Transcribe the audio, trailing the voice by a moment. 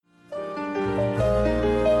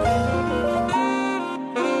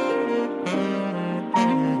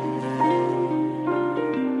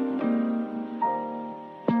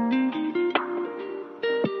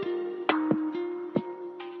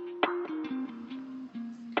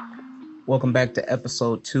Welcome back to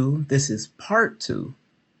episode 2. This is part 2.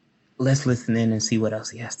 Let's listen in and see what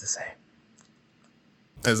else he has to say.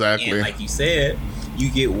 Exactly. And like you said,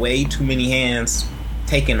 you get way too many hands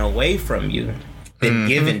taken away from you than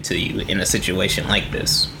given to you in a situation like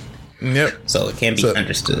this. Yep. So it can be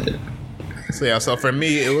understood. So for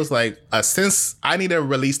me, it was like, since I need to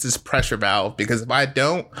release this pressure valve, because if I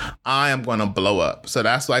don't, I am going to blow up. So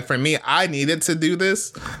that's why for me, I needed to do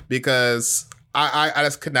this because I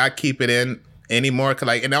just could not keep it in anymore.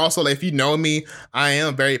 And also, if you know me, I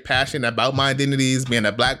am very passionate about my identities, being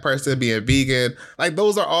a Black person, being vegan. Like,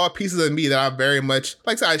 those are all pieces of me that I very much,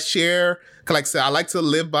 like I share. Like I said, I like to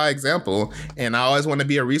live by example, and I always want to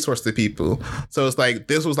be a resource to people. So it's like,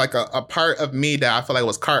 this was like a part of me that I feel like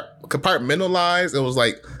was compartmentalized. It was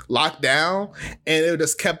like locked down, and it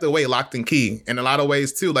just kept away locked and key. In a lot of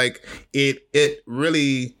ways too, like it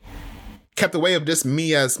really kept away of just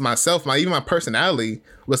me as myself. Even my personality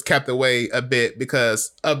was kept away a bit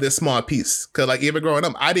because of this small piece. Because like even growing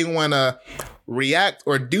up, I didn't want to react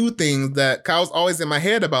or do things that I was always in my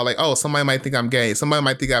head about, like, oh, somebody might think I'm gay. Somebody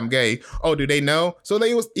might think I'm gay. Oh, do they know? So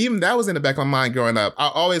even that was in the back of my mind growing up. I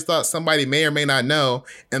always thought somebody may or may not know.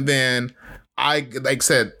 And then I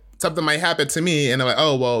said something might happen to me and I'm like,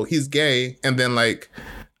 oh, well, he's gay. And then like,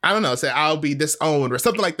 I don't know, say I'll be disowned or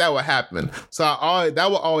something like that would happen. So that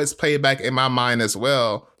will always play back in my mind as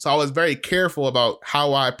well. So I was very careful about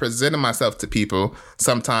how I presented myself to people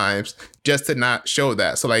sometimes, just to not show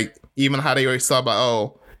that. So like, even how they always talk about,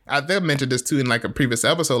 oh, I think I mentioned this too in like a previous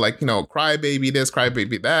episode, like, you know, crybaby this,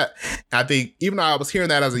 crybaby that. I think even though I was hearing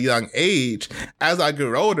that as a young age, as I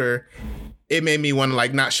grew older, it made me want to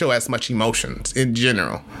like not show as much emotions in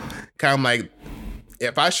general. Kind of like,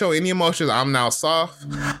 if I show any emotions, I'm now soft.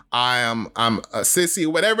 I'm a sissy,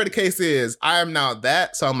 whatever the case is. I am now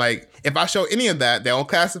that. So I'm like, if I show any of that, they'll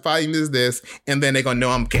classify me as this, and then they're gonna know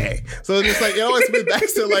I'm gay. So it's just like, it always went back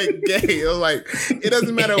to like gay. It was like, it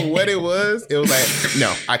doesn't matter what it was. It was like,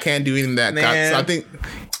 no, I can't do any of that. Man, so I think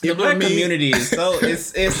the Black community is so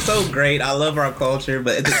it's so great. I love our culture,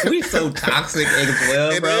 but we're so toxic as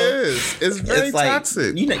well, bro. It is. It's very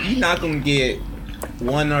toxic. You're not gonna get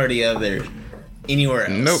one or the other anywhere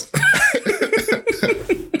else. Nope.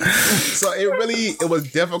 So it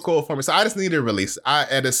was difficult for me. So I just needed to release. I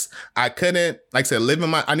couldn't, like I said,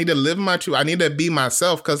 I need to live in my truth. I need to be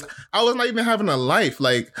myself because I was not even having a life.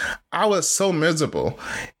 Like, I was so miserable.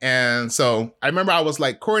 And so I remember I was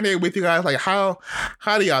like coordinating with you guys, like, how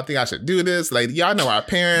do y'all think I should do this? Like, y'all know our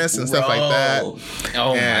parents and stuff like that.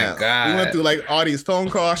 Oh and my God. We went through like all these phone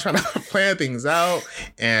calls trying to plan things out.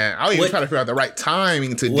 And I was even trying to figure out the right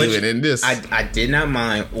timing to do it. And this. I did not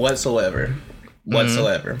mind whatsoever.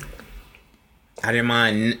 I didn't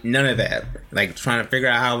mind none of that. Like, trying to figure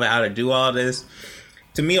out how to do all this.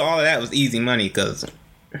 To me, all of that was easy money, because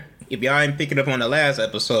if y'all ain't picking up on the last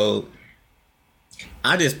episode,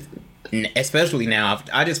 especially now,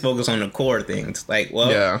 I just focus on the core things. Like, well,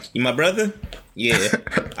 yeah. You my brother? Yeah.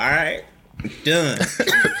 All right. Done.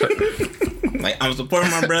 Like, I'm supporting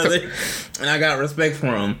my brother, and I got respect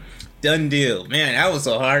for him. Done deal. Man, that was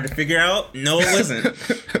so hard to figure out. No, it wasn't.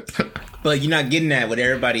 But you're not getting that with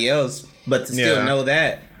everybody else. But to still know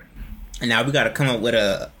that, and now we got to come up with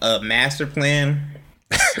a master plan.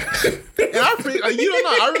 And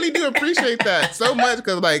I really do appreciate that so much,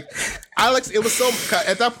 because like, it was so,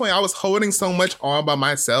 at that point I was holding so much on by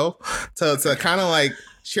myself to kind of like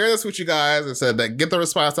share this with you guys and said that, get the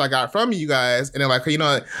response I got from you guys, and they're like, you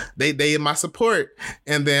know, they in my support,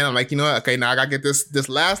 and then I'm like, you know what, okay, now I gotta get this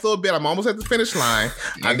last little bit. I'm almost at the finish line.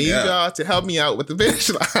 I need y'all to help me out with the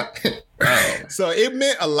finish line. Oh. So it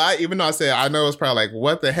meant a lot, even though I know it's probably like,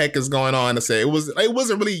 what the heck is going on? To say it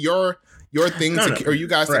wasn't really your thing or you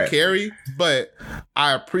guys to carry, but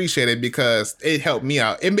I appreciate it because it helped me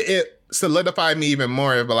out. It solidified me even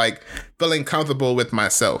more, but like feeling comfortable with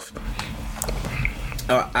myself.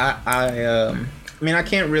 I mean, I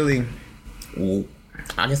can't really.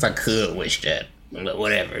 I guess I could wish that.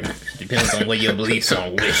 Whatever. Depends on what your beliefs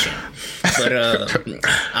on wishing. But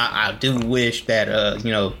I do wish that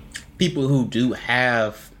you know, people who do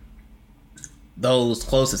have those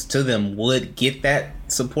closest to them would get that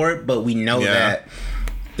support. But we know that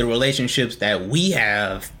the relationships that we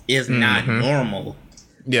have is not normal.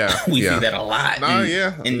 Yeah, we see that a lot.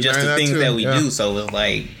 And just the things that we do. So it's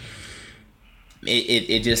like,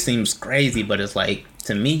 it just seems crazy, but it's like,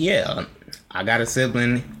 to me, I got a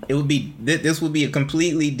sibling. This would be a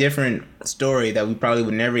completely different story that we probably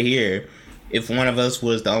would never hear if one of us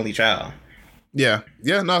was the only child. Yeah,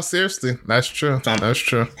 no, seriously, that's true. So that's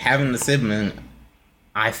true. Having a sibling,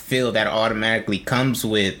 I feel that automatically comes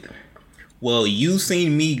with, well, you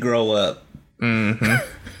seen me grow up. Mm-hmm.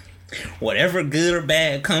 whatever good or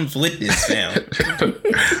bad comes with this, fam.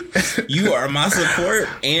 You are my support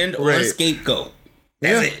and or Right. scapegoat.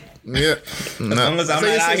 That's it. Yeah. As long as I'm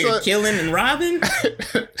not out here killing and robbing,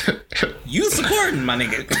 you supporting my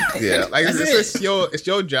nigga. Yeah, like That's it's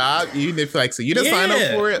your job. Even if like so you didn't sign up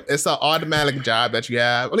Yeah. for it, it's an automatic job that you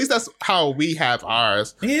have. At least that's how we have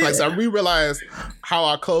ours. Yeah. Like so we realize how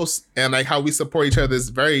our close and like how we support each other is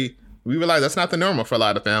very. We realize that's not the normal for a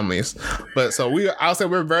lot of families. But so I'll say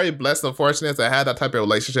we're very blessed and fortunate to have that type of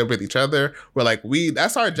relationship with each other. We're like,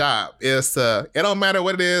 that's our job is to, it don't matter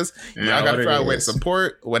what it is. Y'all got to figure out a way to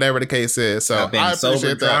support whatever the case is. So I've been I sober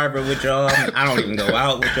appreciate that. driver with y'all. I don't even go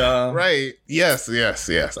out with y'all. Right. Yes. Oh yeah.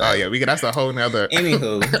 That's a whole nother.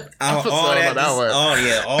 Anywho, all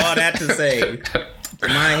that to say, in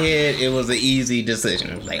my head, it was an easy decision.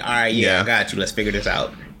 It was like, all right, I got you. Let's figure this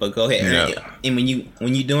out. But go ahead. Yeah. And when you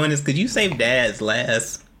doing this, could you save Dad's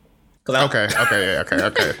last? Okay.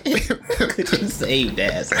 Could you save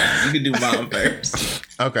Dad's last? You could do Mom first.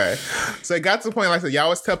 Okay. So it got to the point like y'all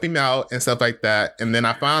was helping me out and stuff like that, and then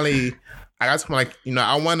I got to the point like,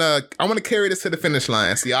 I wanna carry this to the finish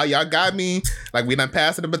line. So y'all got me, like we done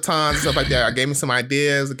passed the baton and stuff like that. I gave me some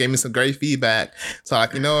ideas, gave me some great feedback. So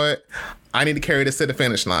like, you know what? I need to carry this to the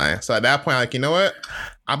finish line. So at that point, like, you know what?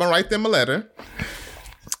 I'm gonna write them a letter.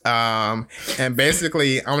 And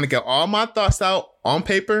basically I'm gonna get all my thoughts out on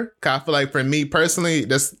paper. Cause I feel like for me personally,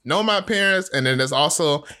 just know my parents, and then there's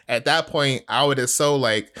also at that point I would just so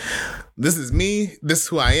like, this is me, this is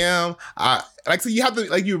who I am. So you have to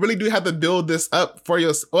like, you really do have to build this up for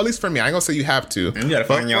your, or at least for me. I ain't gonna say you have to. You gotta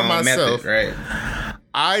find your own method, right?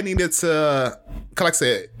 I needed to, like I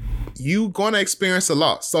said, you going to experience a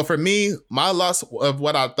loss. So for me, my loss of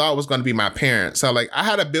what I thought was going to be my parents. So like I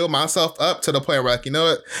had to build myself up to the point where like, you know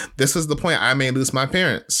what, this is the point I may lose my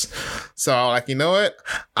parents. So like, you know what,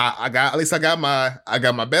 I got my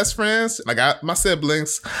best friends, I got my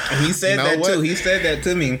siblings. He said too. He said that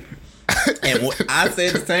to me. And I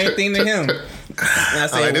said the same thing to him. And I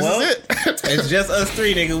said, it's just us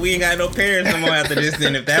three, nigga. We ain't got no parents no more after this.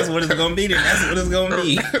 Then if that's what it's gonna be, then that's what it's gonna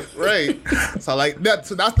be. Right. So like that's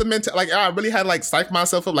the mental. Like I really had like psych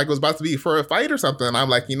myself up like it was about to be for a fight or something. And I'm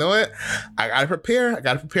like, you know what? I gotta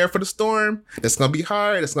prepare for the storm. It's gonna be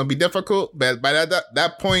hard. It's gonna be difficult. But by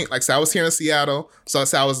that point, like I was here in Seattle, so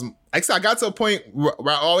I was. I got to a point where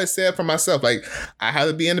I always said for myself, like, I had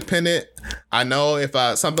to be independent. I know if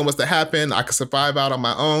something was to happen, I could survive out on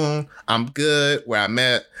my own. I'm good where I'm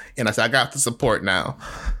at. And I said, I got the support now.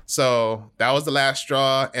 So that was the last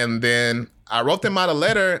straw. And then I wrote them out a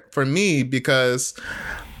letter for me because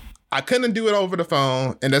I couldn't do it over the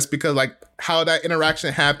phone. And that's because like how that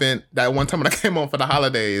interaction happened that one time when I came home for the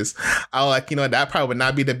holidays, I was like, that probably would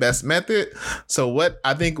not be the best method. So what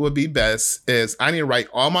I think would be best is I need to write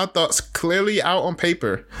all my thoughts clearly out on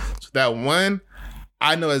paper. So that one,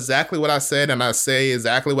 I know exactly what I said and I say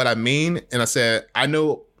exactly what I mean. And I said, I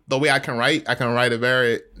know the way I can write it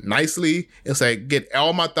very nicely. It's like get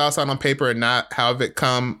all my thoughts out on paper and not have it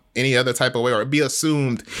come any other type of way or be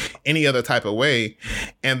assumed any other type of way.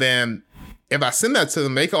 And then if I send that to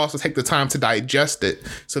them, they can also take the time to digest it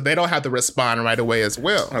so they don't have to respond right away as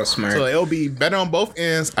well. Oh, smart. So it'll be better on both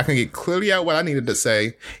ends. I can get clearly out what I needed to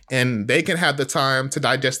say and they can have the time to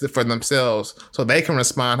digest it for themselves so they can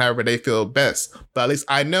respond however they feel best. But at least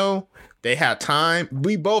I know they had time.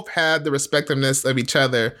 We both had the respectiveness of each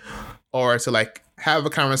other or to like have a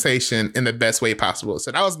conversation in the best way possible.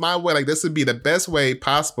 So that was my way. Like this would be the best way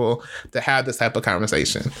possible to have this type of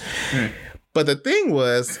conversation. But the thing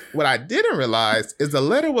was, what I didn't realize is the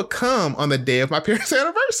letter would come on the day of my parents'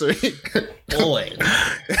 anniversary. Boy.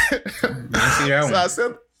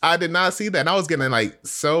 I did not see that. And I was getting I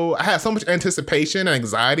had so much anticipation and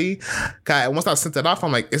anxiety. Once I sent it off,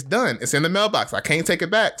 I'm like, it's done. It's in the mailbox. I can't take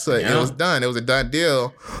it back. So it was done. It was a done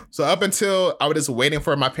deal. So up until I was just waiting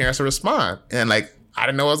for my parents to respond. And like, I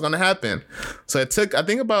didn't know what was going to happen. So it took, I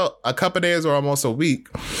think about a couple of days or almost a week.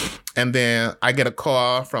 And then I get a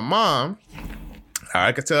call from Mom.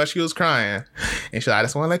 I could tell she was crying. And she's like, I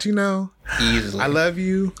just want to let you know. Easily. I love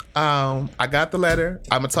you. I got the letter.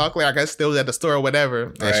 I'm going to talk later. I guess still was at the store or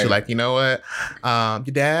whatever. And she's like, you know what?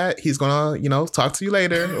 Your dad, he's going to, talk to you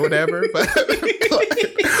later or whatever. But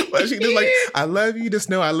she just like, I love you. Just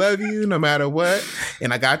know I love you no matter what.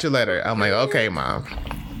 And I got your letter. I'm like, okay, Mom.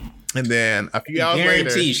 And then a few hours later.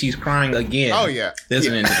 Guarantee she's crying again. Oh, yeah.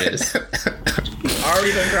 Listening to this.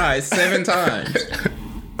 Already done cried 7 times.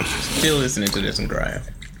 Still listening to this and crying.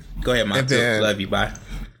 Go ahead, Mom. Love you. Bye.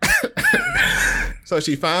 So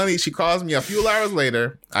she calls me a few hours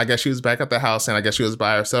later. I guess she was back at the house, and I guess she was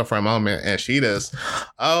by herself for a moment, and she just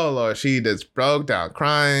broke down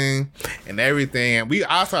crying and everything. And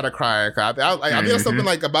I started crying. I think it's something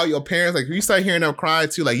like about your parents. Like, you start hearing them cry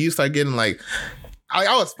too, like you start getting like, I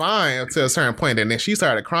was fine up to a certain point, and then she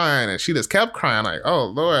started crying, and she just kept crying, like, "Oh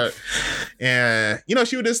Lord!" And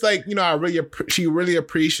she was just like, she really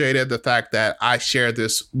appreciated the fact that I shared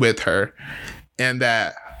this with her, and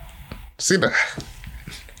that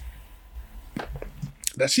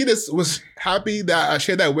she just was happy that I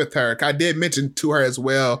shared that with her. I did mention to her as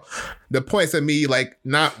well the points of me like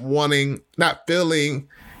not feeling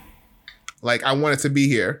like I wanted to be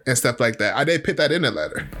here and stuff like that. I did put that in the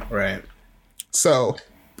letter, right? So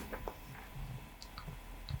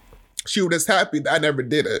she was just happy that I never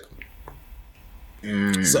did it.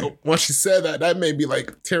 So when she said that made me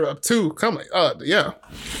like tear up too. I'm like, oh yeah.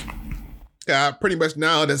 I pretty much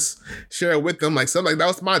now just share it with them. Like something like that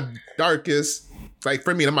was my darkest, like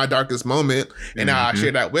for me, my darkest moment. And now I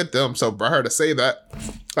share that with them. So for her to say that,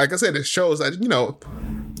 like I said, it shows that,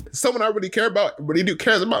 someone I really care about really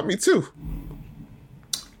cares about me too.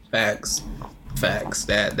 Facts.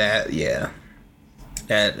 That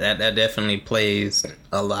definitely plays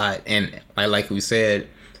a lot. And like we said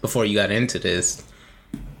before you got into this,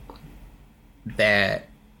 that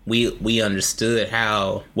we understood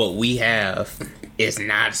how what we have is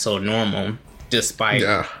not so normal, despite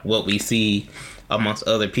what we see amongst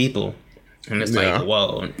other people. And it's like,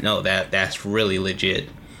 whoa, no, that's really legit.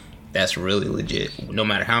 That's really legit. No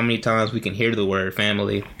matter how many times we can hear the word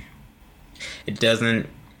family,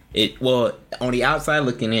 well, on the outside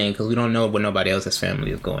looking in, because we don't know what nobody else's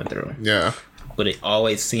family is going through. Yeah. But it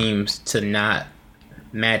always seems to not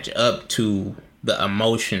match up to the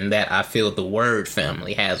emotion that I feel the word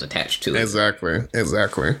family has attached to it. Exactly.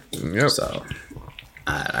 Yep. So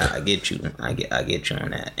I get you. I get you on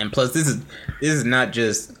that. And plus, this is not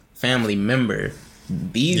just family member.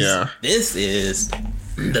 This is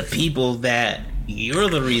the people that you're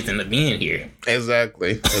the reason of being here.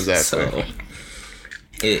 Exactly. So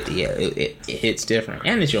it hits different,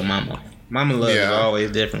 and it's your mama. Mama love is always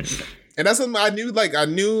different. And that's something I knew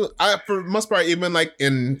for the most part, even like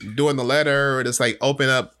in doing the letter or just like open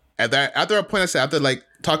up at that, after a point, after like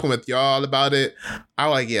talking with y'all about it, I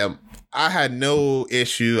was like, I had no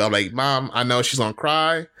issue. I'm like, Mom, I know she's gonna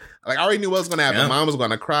cry. Like, I already knew what was gonna happen. Mom was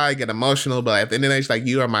gonna cry, get emotional, but at the end of the day, she's like,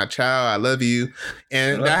 you are my child. I love you.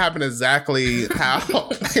 And that happened exactly how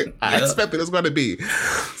I expected it was gonna be.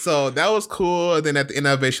 So that was cool. And then at the end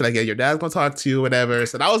of it, she's like, your dad's gonna talk to you, whatever.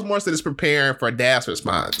 So that was more so just preparing for Dad's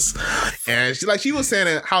response. And she was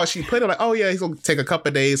saying how she put it, like, oh yeah, he's gonna take a couple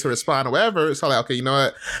of days to respond or whatever. So I'm like, okay, you know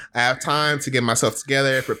what? I have time to get myself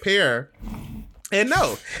together and prepare. And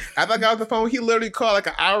no, after I got off the phone, he literally called like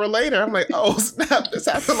an hour later. I'm like, oh snap, this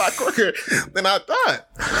happened a lot quicker than I thought.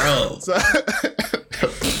 Bro. So,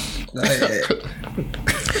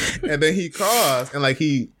 and then he calls and like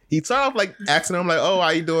he started off like asking him like, oh, how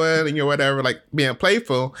you doing? And whatever, like being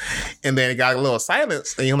playful. And then it got a little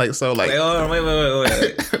silence. And you're like, so like, wait. Hold on, wait.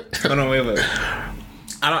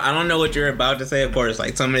 I don't know what you're about to say, of course.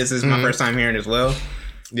 Like some of this is my first time hearing as well.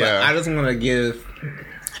 But I just want to give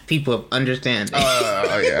people understand.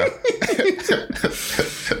 Yeah.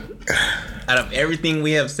 Out of everything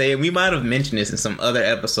we have said, we might have mentioned this in some other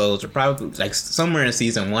episodes, or probably like somewhere in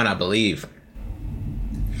season 1, I believe.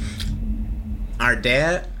 Our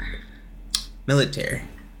dad, military.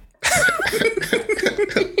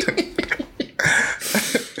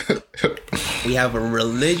 We have a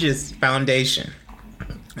religious foundation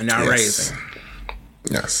in our raising.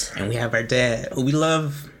 Yes. And we have our dad, who we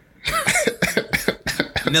love.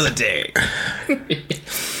 Military.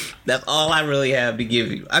 That's all I really have to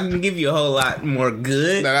give you. I can give you a whole lot more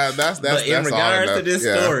good. But in regards to this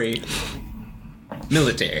story,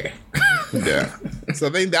 military. Yeah. So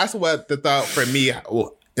I think that's what the thought for me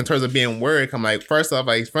in terms of being worried. I'm like, first off,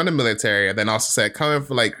 like, he's from the military, and then also said coming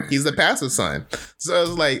from like he's the pastor's son. So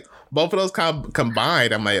it's like both of those kind of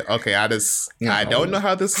combined. I'm like, okay, I don't know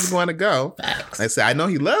how this is going to go. Facts. Like I said, I know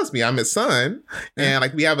he loves me. I'm his son, and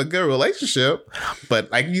like we have a good relationship. But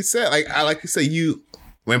like you said,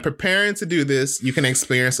 when preparing to do this, you can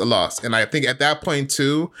experience a loss. And I think at that point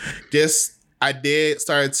too, I did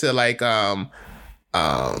start to like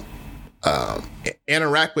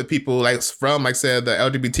interact with people like from, like I said, the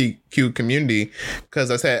LGBTQ community,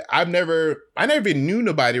 because I said I never even knew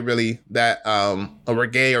nobody really that were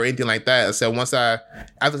gay or anything like that. So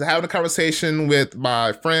after having a conversation with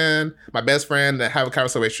my best friend, that have a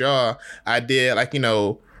conversation with y'all, I did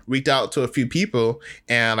reach out to a few people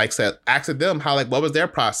and like said, asked them how, like, what was their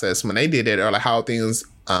process when they did it, or like how things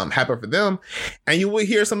happen for them, and you would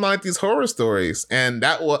hear some like these horror stories, and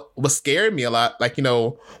that what scared me a lot. Like, you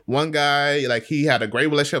know, one guy, like, he had a great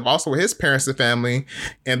relationship also with his parents and family,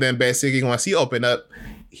 and then basically once he opened up,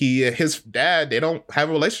 his dad, they don't have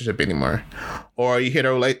a relationship anymore. Or you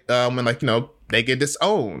hear when, like, you know, they get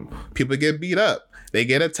disowned, people get beat up, they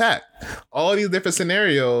get attacked, all these different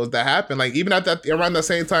scenarios that happen. Like, even at that, around the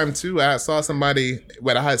same time too, I saw somebody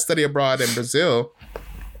when I had studied abroad in Brazil,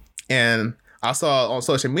 and I saw on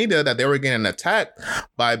social media that they were getting attacked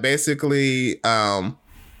by basically, I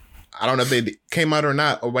don't know if they came out or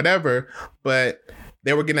not or whatever, but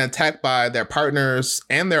they were getting attacked by their partners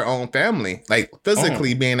and their own family, like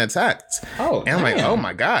physically being attacked. Oh, and I'm like, oh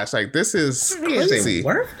my gosh, like, this is crazy. Is it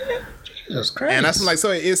worth it? Jesus Christ. And that's like,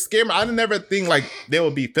 so it scared me. I never think like they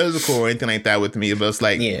would be physical or anything like that with me, but it's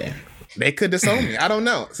like, yeah, they could disown me. I don't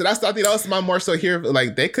know. So I think that was my more so here.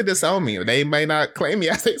 Like, they could disown me, or they may not claim me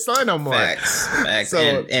as their son no more. Facts. So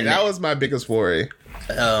and that was my biggest worry.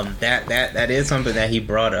 That is something that he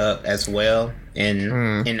brought up as well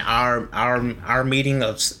in our meeting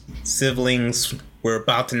of siblings. We're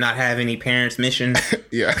about to not have any parents mission.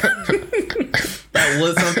 Yeah. That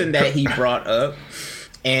was something that he brought up,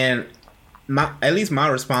 and at least my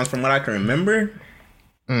response from what I can remember,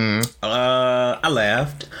 I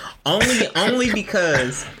laughed only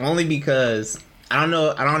because I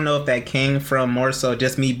don't know if that came from more so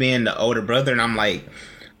just me being the older brother, and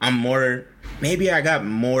maybe I got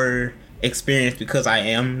more experience because I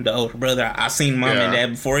am the older brother. I seen mom and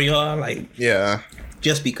dad before y'all, like, yeah,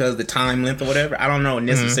 just because the time length or whatever. I don't know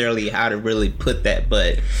necessarily how to really put that,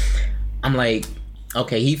 but I'm like,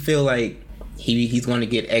 okay, he feel like he's going to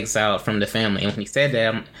get exiled from the family, and when he said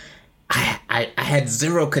that, I had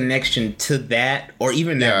zero connection to that or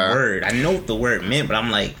even that word. I know what the word meant, but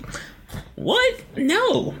I'm like, what?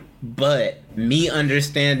 No. But me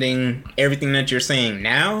understanding everything that you're saying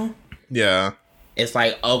now, it's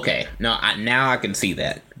like, okay, no, now I can see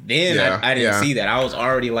that. Then I didn't see that. I was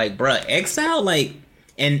already like, bruh, exile, like,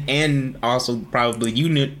 and also probably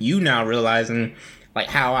you now realizing like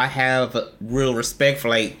how I have real respect for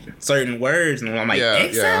like certain words, and I'm like,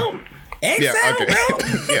 exile. Exile, bro.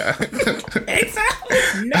 Exile?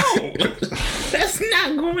 No, that's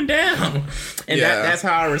not going down. And that's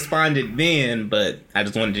how I responded then. But I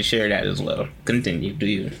just wanted to share that as well. Continue, do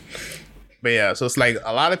you? But yeah, so it's like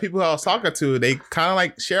a lot of people who I was talking to, they kind of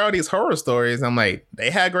like share all these horror stories. I'm like,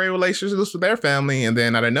 they had great relationships with their family, and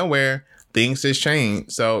then out of nowhere, things just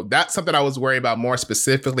changed. So that's something I was worried about more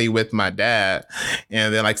specifically with my dad.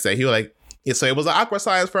 And then, like I said, he was like, so it was an awkward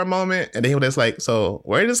silence for a moment, and then he was just like, so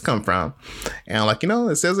where did this come from? And I'm like, you know,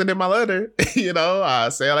 it says it in my letter. You know, I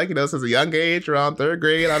say, like, you know, since a young age, around third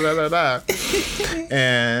grade,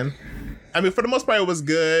 And I mean, for the most part, it was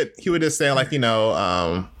good. He was just saying, like, you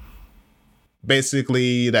know,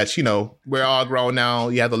 basically that, you know, we're all grown now.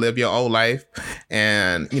 You have to live your own life,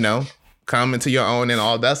 and, you know, come into your own and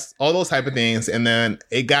all those type of things. And then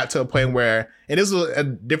it got to a point where, and this was a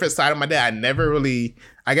different side of my dad I never really,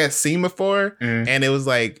 I guess, seen before. And it was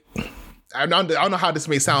like, I don't know how this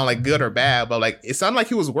may sound like good or bad, but like it sounded like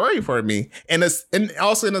he was worried for me, and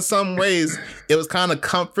also in some ways it was kind of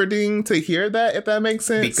comforting to hear that, if that makes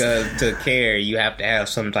sense. Because to care, you have to have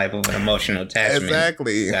some type of an emotional attachment.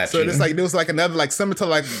 Exactly. So it's like, it was like another, like, similar to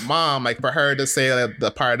like mom, like for her to say like, the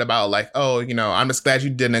part about like, oh, you know, I'm just glad you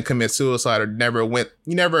didn't commit suicide or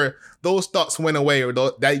those thoughts went away, or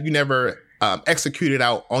that you never executed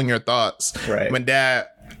out on your thoughts. Right. When dad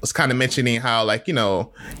was kind of mentioning how, like, you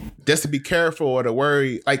know, just to be careful or to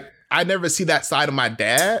worry, like, I never see that side of my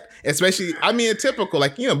dad, especially, I mean, typical,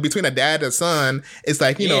 like, you know, between a dad and son, it's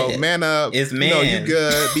like, you know, man up, it's man. You know, you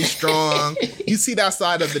good, be strong. You see that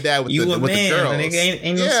side of the dad with the girls. Nigga,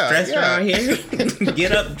 ain't no stress around here.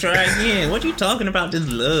 Get up and try again. What you talking about? This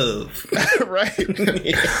love.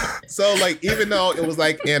 Right. So, like, even though it was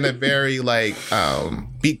like in a very like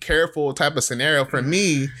be careful type of scenario, for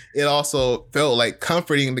me, it also felt like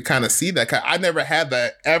comforting to kind of see that. 'Cause I never had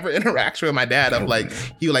that ever interaction with my dad of like,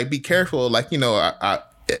 he would like, be careful, like, you know, I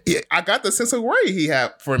got the sense of worry he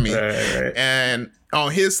had for me. Right. And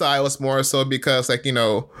on his side was more so because, like, you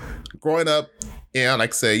know, growing up, and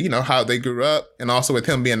like I say, you know, how they grew up, and also with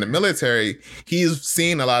him being in the military, he's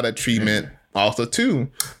seen a lot of treatment also too,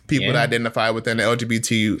 people that identify within the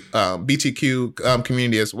BTQ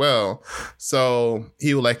community as well. So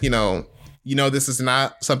he was like, you know, this is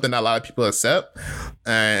not something that a lot of people accept,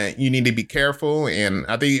 and you need to be careful. And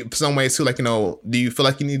I think in some ways too, like, you know, do you feel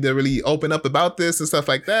like you need to really open up about this and stuff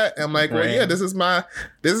like that? And I'm like, well, yeah, this is my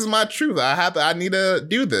truth. I need to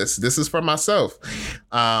do this. This is for myself.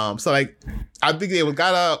 So like, I think we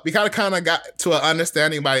kind of got to an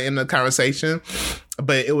understanding by the end of the conversation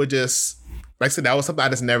but it would just, like I said, that was something I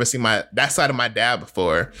just never seen that side of my dad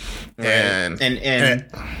before. Right. And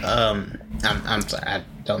I'm sorry, I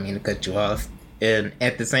don't mean to cut you off. And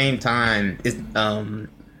at the same time,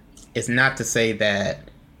 it's not to say that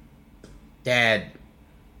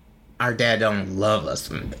our dad don't love us.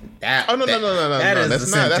 That, no. That is That's a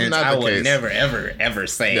sentence not I the would case. never, ever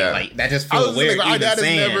say. Yeah. Like, that just I feels was weird. like, our Even dad is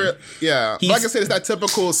saying, never, yeah. Like I said, it's that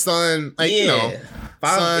typical son, like, you know,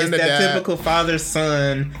 son it's to that dad. typical father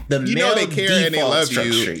son. The You male know they care and they default love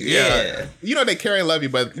structure. you. Yeah. You know they care and love you,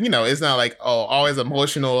 but you know it's not like always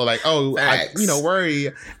emotional. Like Facts.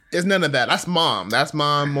 worry. It's none of that. That's mom. That's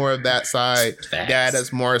mom more of that side. Facts. Dad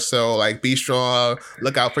is more so like be strong,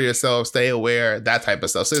 look out for yourself, stay aware, that type of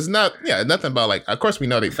stuff. So it's not nothing about like. Of course we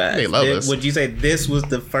know they love us. Would you say this was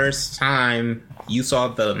the first time you saw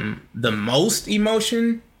the most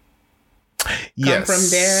emotion come from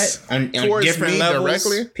dad on Towards different me levels?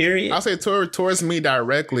 directly? Period. I'll say towards me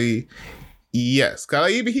directly. Yes,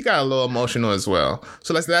 cause even he got a little emotional as well.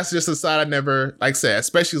 So that's just a side I never said.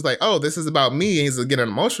 Especially it's like, oh, this is about me. And he's getting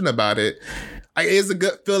emotional about it. It's a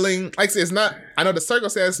good feeling. Like I said, it's not. I know the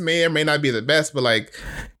circumstance may or may not be the best, but like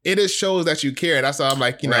it just shows that you care. That's why I'm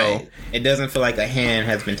like, you know, it doesn't feel like a hand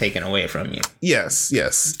has been taken away from you. Yes.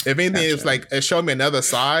 If anything, it's like it showed me another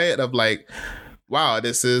side of like, wow,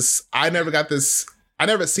 I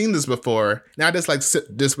never seen this before. Not just like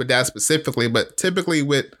just with dad specifically, but typically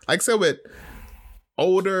with, like I said, with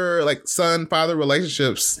older like son father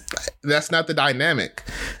relationships, that's not the dynamic.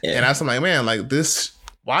 Yeah. And I'm like, man, like this,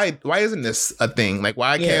 why isn't this a thing? Like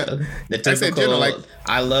why can't the typical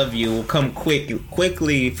I love you will come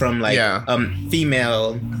quickly from like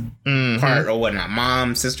female part or whatnot,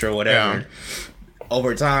 mom, sister, or whatever.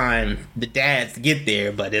 Over time, the dads get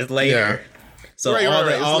there, but it's later. Yeah. So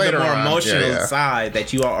all the more emotional side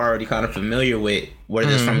that you are already kind of familiar with, whether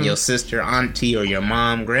it's from your sister, auntie, or your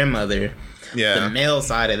mom, grandmother, the male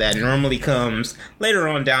side of that normally comes later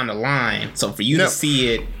on down the line. So for you to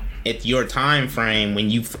see it at your time frame when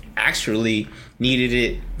you've actually needed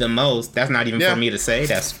it the most, that's not even for me to say.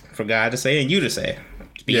 That's for God to say and you to say.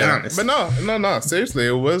 To be honest. But no. Seriously,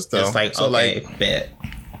 it was though. It's like, okay, bet.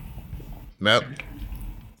 Yep.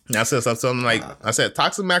 I said something like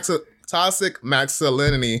toxic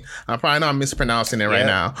masculinity. I'm probably not mispronouncing it right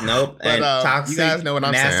now. Nope. But toxic, you guys know what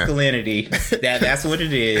I'm masculinity. That's what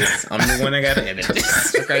it is. I'm the one that got to edit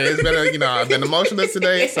this. Okay, it's been I've been emotionless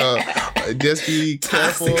today, so just be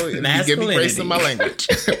careful. And give me grace in my language.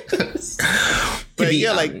 But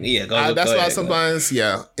that's why sometimes,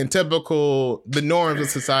 in typical the norms of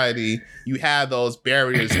society, you have those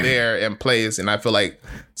barriers there in place, and I feel like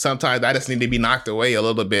sometimes that just need to be knocked away a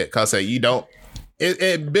little bit because you don't.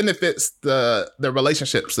 It benefits the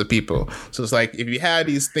relationships of people. So it's like if you have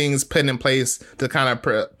these things put in place to kind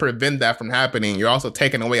of prevent that from happening, you're also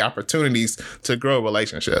taking away opportunities to grow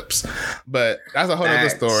relationships. But that's a whole other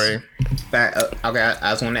story. Okay,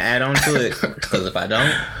 I just want to add on to it because if I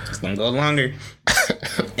don't, it's gonna go longer.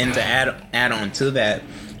 And to add on to that,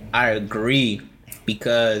 I agree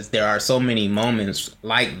because there are so many moments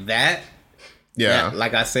like that. Yeah, that,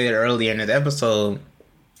 like I said earlier in this episode.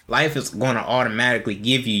 Life is going to automatically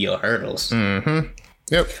give you your hurdles. Mm-hmm.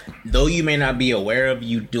 Yep. Though you may not be aware of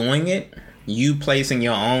you doing it, you placing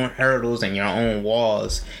your own hurdles and your own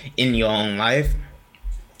walls in your own life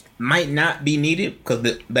might not be needed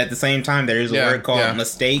but at the same time, there is a word called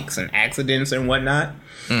mistakes and accidents and whatnot.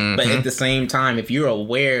 Mm-hmm. But at the same time, if you're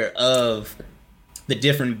aware of the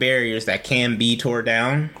different barriers that can be tore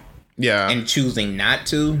down and choosing not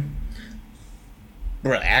to,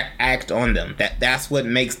 bro, act on them. That's what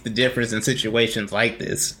makes the difference in situations like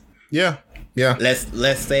this. Yeah.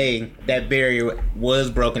 Let's say that barrier was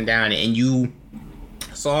broken down and you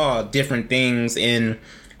saw different things in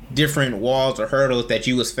different walls or hurdles that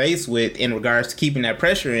you was faced with in regards to keeping that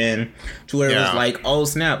pressure in, to where it was like, oh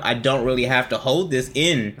snap, I don't really have to hold this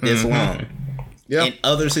in this long. Yeah. In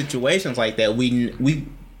other situations like that, we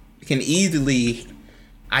can easily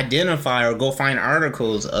identify or go find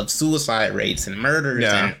articles of suicide rates and murders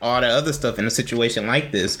and all the other stuff in a situation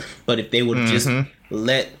like this. But if they would just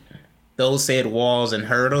let those said walls and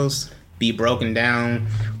hurdles be broken down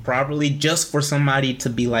properly, just for somebody to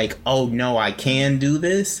be like, oh no, I can do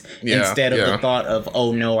this, instead of the thought of,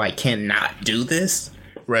 oh no, I cannot do this.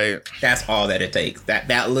 Right. That's all that it takes.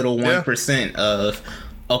 That little 1% of,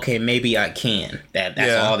 okay, maybe I can.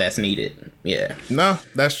 That's all that's needed. Yeah. No,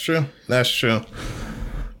 that's true.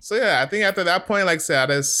 So I think after that point, like I said,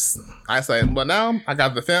 I said, well, now I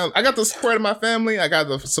got the family, I got the support of my family, I got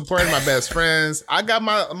the support of my best friends, I got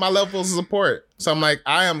my levels of support. So I'm like,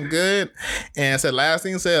 I am good. And said last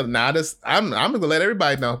thing said, nah, I'm gonna let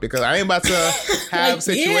everybody know because I ain't about to have like,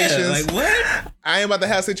 situations. Yeah, like what? I ain't about to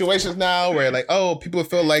have situations now where like, oh, people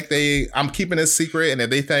feel like I'm keeping a secret, and if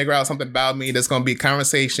they figure out something about me, there's gonna be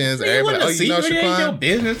conversations. Everybody, oh, you know, it ain't your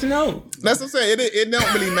business to know. That's what I'm saying. It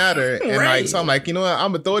don't really matter. And like, so I'm like, you know what?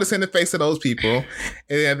 I'm gonna throw this in the face of those people,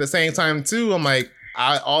 and at the same time too, I'm like,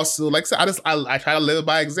 I also like I said, I try to live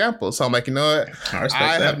by example. So I'm like, you know what?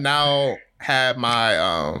 I have now had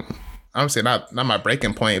my I'm saying not my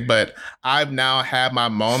breaking point, but I've now had my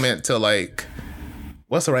moment to like,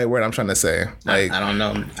 what's the right word I'm trying to say? Like, I don't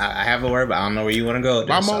know. I have a word, but I don't know where you want to go.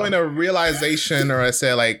 My moment of realization, or I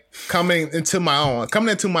say like coming into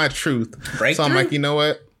my truth. Breakthrough? So I'm like, you know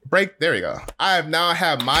what? There we go. I have now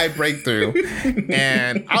had my breakthrough,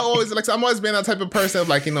 and I'm always been that type of person of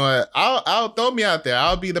like, you know what? I'll throw me out there.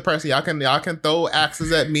 I'll be the person y'all can throw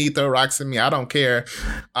axes at me, throw rocks at me. I don't care.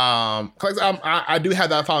 Cause I do have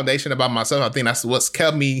that foundation about myself. I think that's what's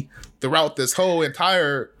kept me throughout this whole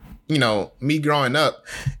entire, you know, me growing up,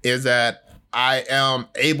 is that I am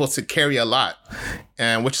able to carry a lot,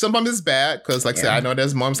 and which sometimes is bad because, like I said, I know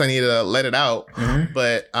there's moments I need to let it out,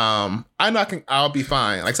 but I know I'll be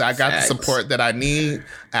fine. Like I said, I got the support that I need.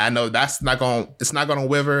 I know it's not gonna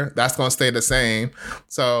wither. That's gonna stay the same.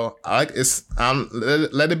 So let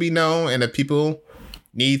it be known, and if people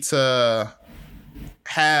need to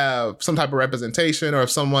have some type of representation, or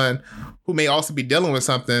if someone who may also be dealing with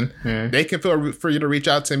something, they can feel free to reach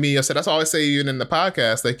out to me. So that's all I say even in the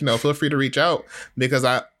podcast, like, you know, feel free to reach out, because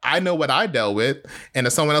I know what I dealt with, and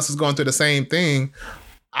if someone else is going through the same thing,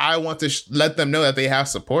 I want to let them know that they have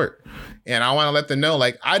support. And I want to let them know,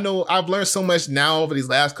 like, I know I've learned so much now over these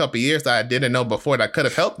last couple of years that I didn't know before that could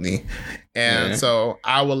have helped me. And so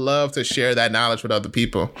I would love to share that knowledge with other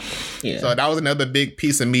people. Yeah. So that was another big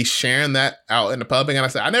piece of me sharing that out in the public. And I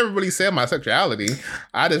said, I never really said my sexuality.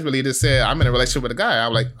 I just said, I'm in a relationship with a guy.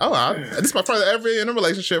 I'm like, this is my first ever in a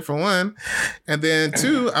relationship, for one. And then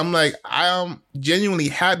two, I'm like, I am genuinely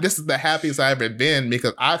happy. This is the happiest I've ever been,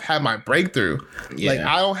 because I've had my breakthrough. Yeah. Like,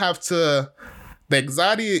 I don't have to, the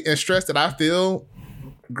anxiety and stress that I feel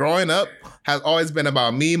growing up has always been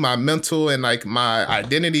about me, my mental, and like my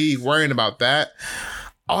identity, worrying about that.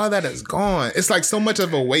 All that is gone. It's like so much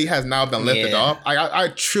of a weight has now been lifted off. I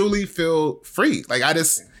truly feel free. Like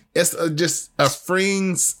it's just a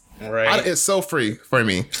freeing. Right. It's so free for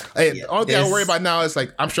me. The only thing I worry about now is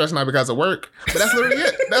like I'm stressing out because of work, but that's literally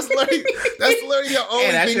it. That's literally the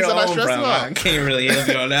only things that I stress about. I can't really help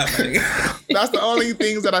you on that one. That's the only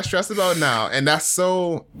things that I stress about now, and it's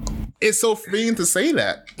so freeing to say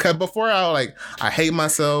that. Because before I hate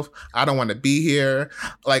myself. I don't want to be here.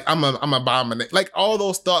 Like I'm a bomb. Like all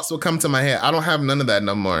those thoughts will come to my head. I don't have none of that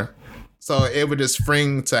no more. So it would just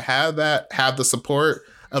freeing to have the support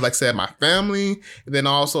of, like I said, my family. And then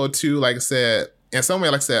also too, like I said, in some way,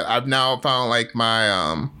 like I said, I've now found like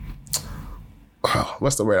my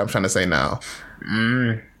what's the word I'm trying to say now?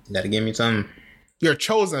 Gotta give me some. Your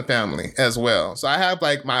chosen family as well. So I have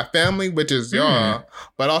like my family, which is y'all,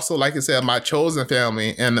 but also, like I said, my chosen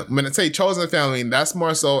family. And when I say chosen family, that's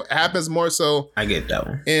more so, it happens more so. I get that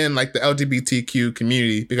one. In like the LGBTQ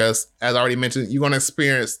community, because as I already mentioned, you're going to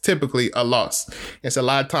experience typically a loss. It's a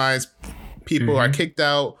lot of times people are kicked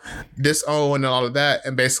out, disowned, and all of that.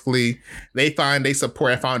 And basically, they find they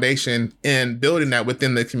support a foundation in building that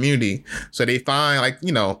within the community. So they find, like,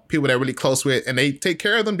 you know, people they're really close with, and they take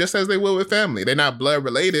care of them just as they will with family. They're not blood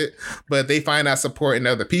related, but they find that support in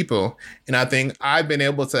other people. And I think I've been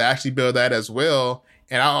able to actually build that as well.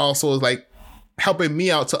 And I also was like helping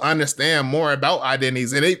me out to understand more about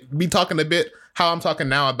identities. And they be talking a bit how I'm talking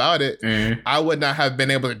now about it. I would not have been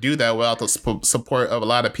able to do that without the support of a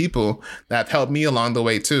lot of people that have helped me along the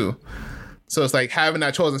way too. So it's like having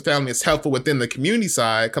that chosen family is helpful within the community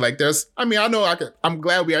side. Cause like I'm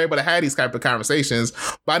glad we are able to have these type of conversations,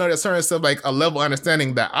 but I know there's certain stuff like a level of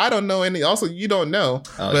understanding that I don't know. And also you don't know,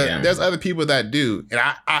 there's other people that do. And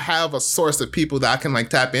I have a source of people that I can like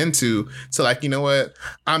tap into to like, you know what,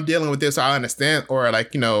 I'm dealing with this. I understand, or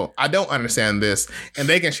like, you know, I don't understand this, and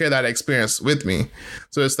they can share that experience with me.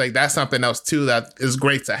 So it's like, that's something else too that is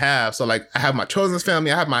great to have. So like I have my chosen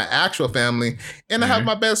family, I have my actual family, and I have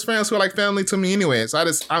my best friends who are like family to me anyway. So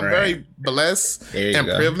I'm very blessed and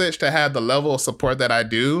privileged to have the level of support that I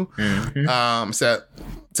do. So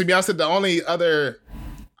to be honest, the only other,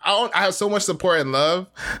 I have so much support and love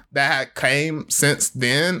that had came since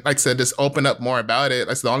then. Like I said, just open up more about it.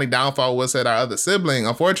 Like the only downfall was that our other sibling,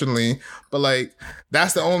 unfortunately, but like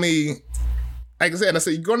that's the only. Like I said,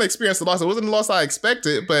 you're going to experience the loss. It wasn't the loss I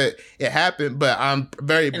expected, but it happened. But I'm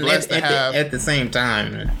very blessed to have. At the same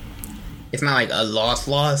time, it's not like a lost.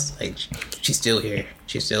 Like she's still here.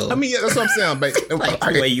 She's still. I mean, yeah, that's what I'm saying. But Like,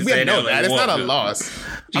 the way you we said know that, that like, it's not a what? loss.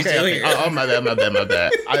 She's still here. Oh, my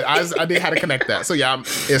bad. I did how to connect that. So yeah,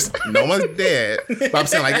 it's no one's dead. But I'm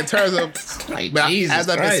saying like in terms of Like, but Jesus as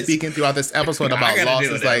I've been Christ. speaking throughout this episode I about gotta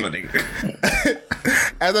deal losses, with that, like my nigga.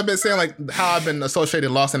 as I've been saying, like how I've been associating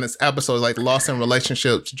loss in this episode, like loss in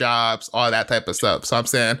relationships, jobs, all that type of stuff. So I'm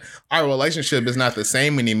saying our relationship is not the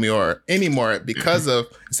same anymore because of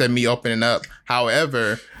instead me opening up.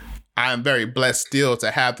 However, I'm very blessed still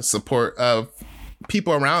to have the support of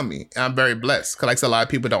people around me. I'm very blessed because like a lot of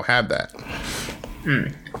people don't have that.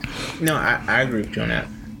 No, I agree with you on that.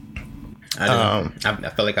 I do. I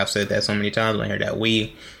feel like I've said that so many times on here that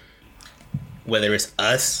we, whether it's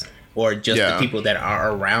us or just the people that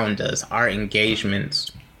are around us, our engagements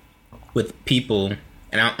with people,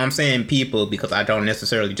 and I'm saying people because I don't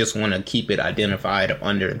necessarily just want to keep it identified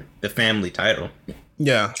under the family title,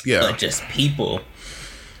 Yeah. but just people.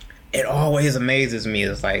 It always amazes me.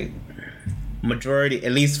 It's like majority,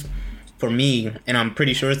 at least for me, and I'm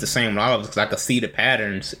pretty sure it's the same with all of us because I could see the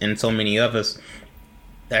patterns in so many of us.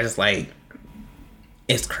 That is like,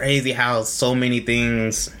 it's crazy how so many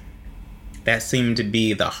things that seem to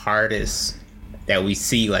be the hardest that we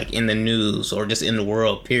see, like in the news or just in the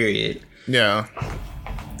world, period. Yeah.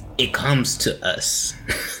 It comes to us,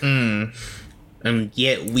 and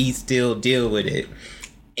yet we still deal with it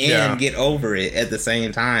and get over it at the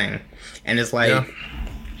same time. And it's like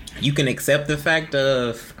you can accept the fact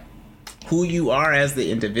of who you are as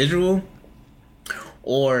the individual,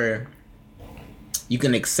 or you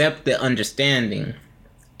can accept the understanding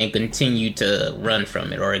and continue to run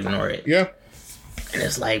from it or ignore it. Yeah. And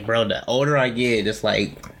it's like, bro, the older I get, it's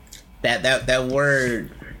like that word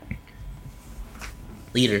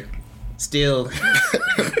leader still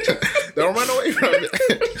Don't run away from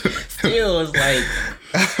it. still is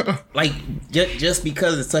like just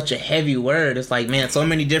because it's such a heavy word, it's like, man, so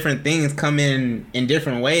many different things come in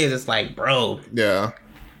different ways. It's like, bro, Yeah.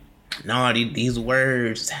 no, these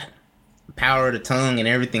words, power of the tongue and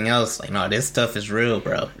everything else, like, no, this stuff is real,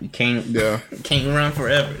 bro. You can't run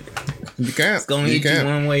forever. You can't. It's gonna hit you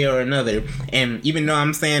one way or another. And even though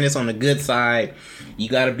I'm saying this on the good side, you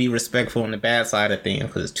gotta be respectful on the bad side of things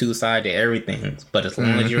because it's two sides to everything. But as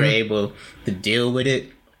long as you're able to deal with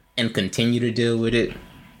it and continue to deal with it,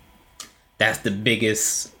 that's the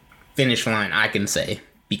biggest finish line I can say,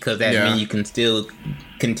 because that means you can still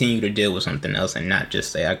continue to deal with something else and not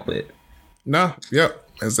just say I quit. No. Yep.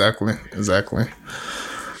 Exactly.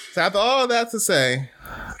 So after all that to say,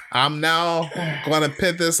 I'm now going to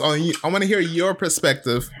pit this on you. I want to hear your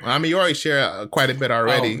perspective. I mean, you already share quite a bit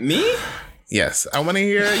already. Oh, me? Yes. I want to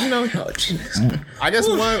hear, Oh, Jesus. I guess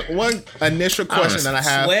one initial question that I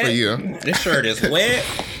have Sweat. for you. This shirt is wet.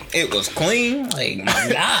 It was clean. Like, my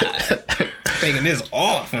God. Taking this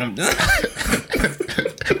off when I'm done.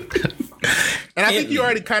 And I think you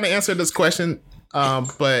already kind of answered this question,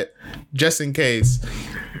 but just in case,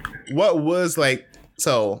 what was like,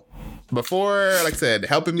 so before, like I said,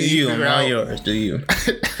 helping me figure out, yours. Do you?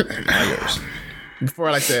 All yours.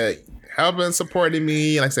 before, like I said, helping, supporting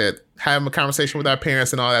me, like I said, having a conversation with our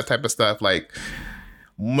parents and all that type of stuff. Like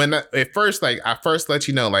when I first let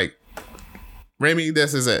you know, like, Remy,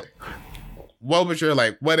 this is it. What was your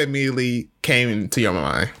what immediately came to your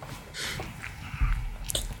mind?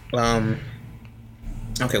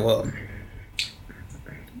 Okay, well,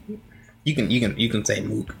 you can say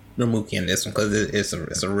Mook. You're Mookie in this one because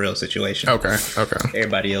it's a real situation. Okay.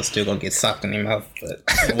 Everybody else still gonna get socked in their mouth, but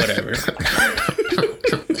whatever.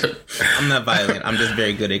 I'm not violent. I'm just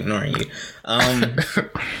very good at ignoring you.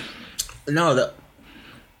 No,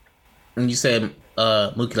 when you said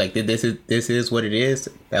Mookie, like this is what it is.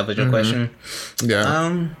 That was your question.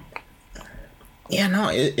 Yeah. Yeah. No.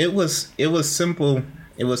 It was simple.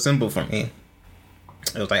 It was simple for me.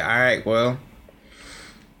 It was like, all right, well,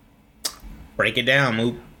 break it down,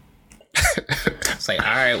 Mook. It's like,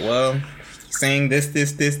 all right, well, saying this,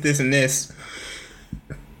 and this.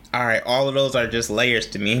 All right, all of those are just layers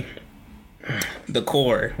to me. The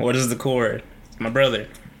core. What is the core? My brother.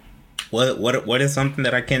 What is something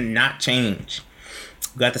that I cannot change?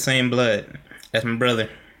 We got the same blood. That's my brother.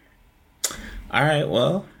 All right,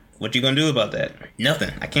 well, what you gonna do about that?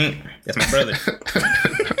 Nothing. I can't. That's my brother.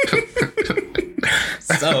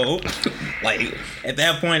 So, like, at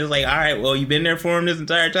that point, it's like, all right, well, you've been there for him this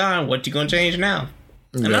entire time. What you gonna change now?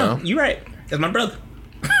 No, you're right. That's my brother.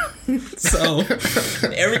 So,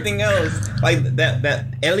 everything else, like that,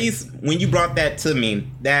 at least when you brought that to me,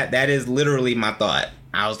 that is literally my thought.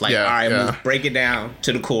 I was like, all right, we'll break it down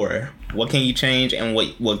to the core. What can you change and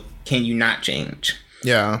what can you not change?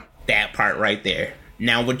 Yeah. That part right there.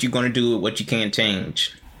 Now what you gonna do with what you can't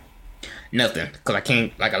change? Nothing, because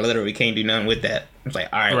I literally can't do nothing with that. It's like,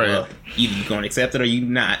 all right, well, either you gonna accept it or you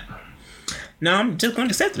not. No, I'm just gonna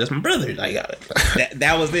accept it. That's my brother. Like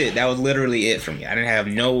that was it. That was literally it for me. I didn't have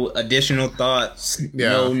no additional thoughts.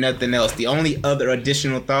 No, nothing else. The only other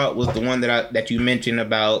additional thought was the one that you mentioned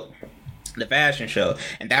about the fashion show,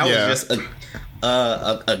 and that was just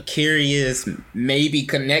a curious maybe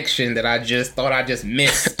connection that I just thought I just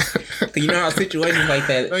missed. You know how situations like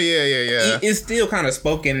that. Oh yeah. It's still kind of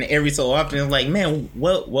spoken every so often. It's like, man,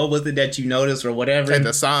 what was it that you noticed or whatever? And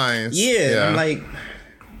the signs. Yeah. I'm like,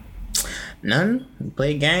 none. We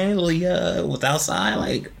play games. We was outside.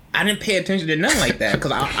 Like, I didn't pay attention to nothing like that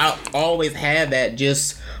because I always had that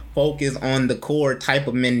just focus on the core type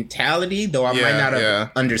of mentality, though I might not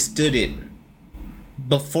have understood it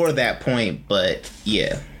before that point. But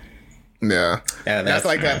that's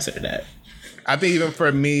like that. Answer to that. I think even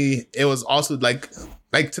for me, it was also like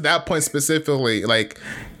to that point specifically, like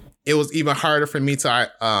it was even harder for me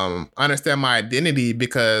to understand my identity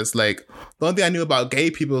because like the only thing I knew about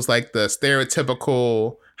gay people is like the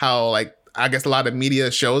stereotypical how like I guess a lot of media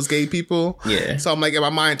shows gay people. Yeah. So I'm like, in my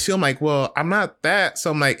mind too, I'm like, well, I'm not that.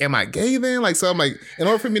 So I'm like, am I gay then? Like, so I'm like, in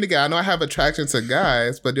order for me to get, I know I have attraction to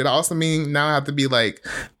guys, but did it also mean now I have to be like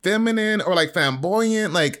feminine or like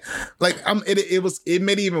flamboyant? It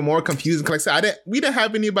made it even more confusing. Cause like I said, we didn't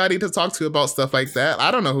have anybody to talk to about stuff like that.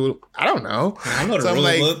 I don't know. I know the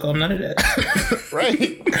rule book on none of that.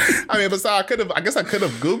 Right. I mean, but so I could have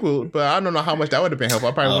Googled, but I don't know how much that would have been helpful.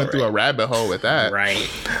 I probably went through a rabbit hole with that. Right.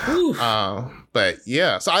 But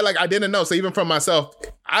yeah, so I didn't know. So even for myself,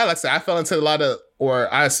 I fell into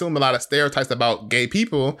I assumed a lot of stereotypes about gay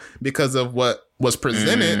people because of what was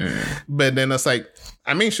presented. But then it's like,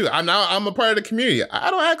 I mean, shoot, I'm a part of the community.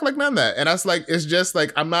 I don't act like none of that. And that's like, it's just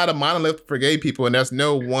like, I'm not a monolith for gay people. And there's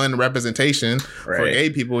no one representation for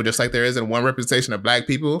gay people, just like there isn't one representation of black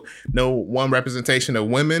people, no one representation of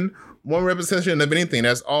women, one representation of anything.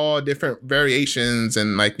 That's all different variations.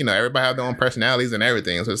 And like, you know, everybody have their own personalities and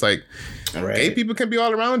everything. So it's like, gay people can be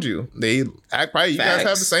all around you. They act probably, you guys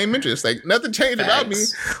have the same interests. Like nothing changed about me.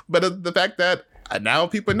 But the fact that now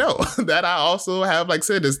people know that I also have, like I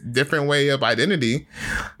said, this different way of identity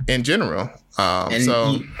in general. Now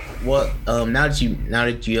that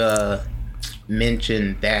you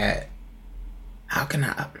mentioned that,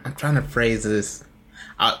 I'm trying to phrase this.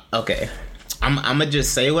 Okay. I'm gonna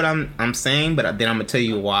just say what I'm saying, but then I'm gonna tell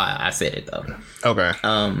you why I said it though. Okay.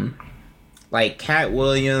 Like Cat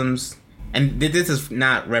Williams, and this is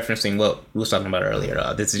not referencing what we was talking about earlier.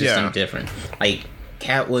 This is just something different. Like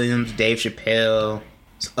Cat Williams, Dave Chappelle,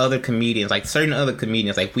 other comedians, like certain other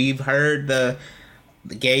comedians. Like we've heard the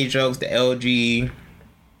gay jokes, the LG.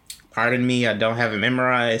 Pardon me, I don't have it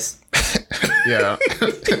memorized.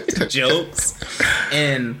 Jokes,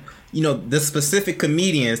 and you know, the specific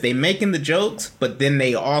comedians, they making the jokes, but then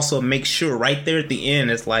they also make sure right there at the end,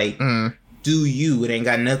 it's like, do you, it ain't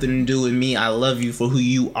got nothing to do with me. I love you for who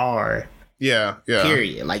you are. Yeah.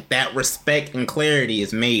 Period. Like that respect and clarity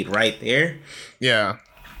is made right there. Yeah.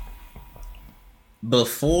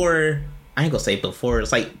 Before, I ain't gonna say before,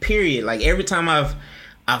 it's like period. Like every time I've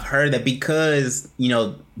heard that, because, you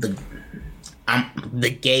know, the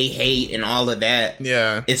gay hate and all of that.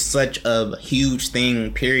 Yeah. It's such a huge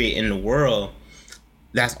thing, period, in the world.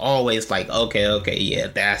 That's always like, okay, yeah,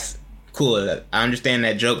 that's cool. I understand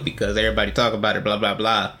that joke because everybody talk about it, blah, blah,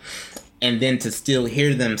 blah. And then to still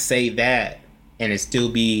hear them say that and it still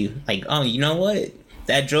be like, oh, you know what?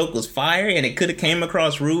 That joke was fire and it could have came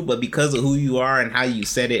across rude, but because of who you are and how you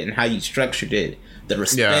said it and how you structured it, the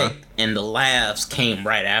respect and the laughs came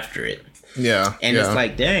right after it. Yeah. And it's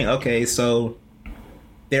like, dang, okay, so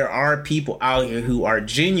there are people out here who are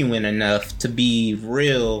genuine enough to be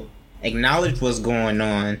real, acknowledge what's going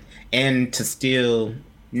on, and to still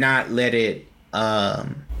not let it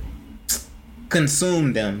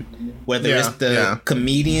consume them. Whether it's the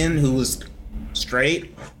comedian who was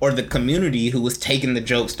straight or the community who was taking the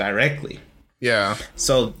jokes directly. Yeah.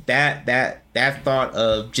 So that thought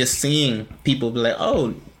of just seeing people be like,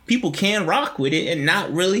 oh, people can rock with it and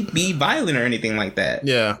not really be violent or anything like that.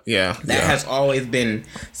 That has always been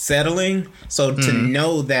settling. So to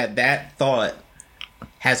know that thought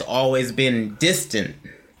has always been distant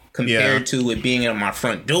compared to it being at my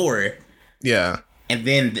front door. Yeah. And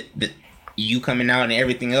then you coming out and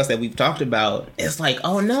everything else that we've talked about, it's like,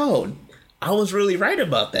 oh no, I was really right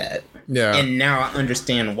about that. Yeah. And now I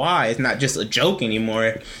understand why. It's not just a joke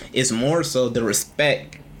anymore. It's more so the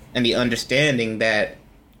respect and the understanding that,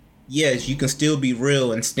 yes, you can still be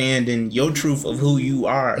real and stand in your truth of who you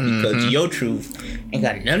are, because your truth ain't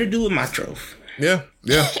got nothing to do with my truth. Yeah,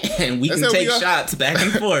 yeah. And we That's can how we take are. shots back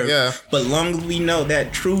and forth. Yeah. But long as we know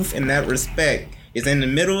that truth and that respect is in the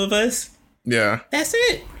middle of us, Yeah. that's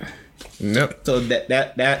it. Yep. So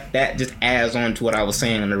that just adds on to what I was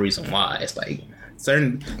saying and the reason why. It's like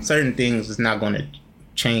certain things is not going to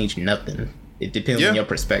change nothing. It depends on your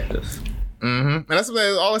perspective. Mm-hmm. And that's what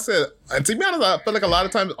all I said. And to be honest, I feel like a lot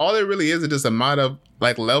of times all it really is just a amount of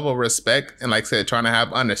like level of respect and like I said, trying to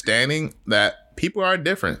have understanding that people are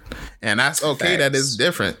different, and that's okay. That is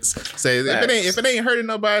different. Say if it ain't hurting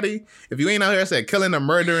nobody, if you ain't out here said killing or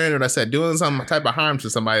murdering or said doing some type of harm to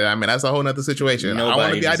somebody, I mean that's a whole nother situation.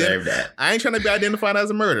 Nobody deserve that. I ain't trying to be identified as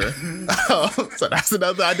a murderer, so that's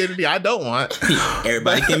another identity I don't want.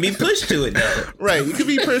 Everybody can be pushed to it though. Right, you can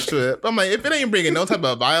be pushed to it. But I'm like, if it ain't bringing no type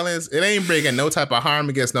of violence, it ain't bringing no type of harm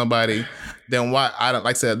against nobody, then why? I don't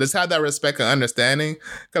like I said. Let's have that respect and understanding.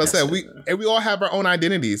 Because I said we all have our own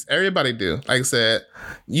identities. Everybody do. Like I said,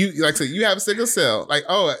 you have sickle cell. Like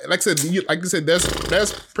like I said,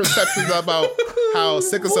 there's perceptions about how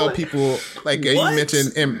sickle cell people like you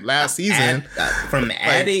mentioned in last season, from the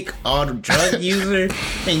addict or the drug user,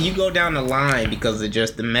 and you go down the line because of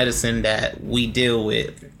just the medicine that we deal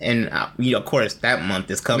with, and of course that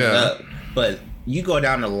month is coming up, but. You go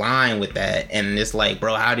down the line with that, and it's like,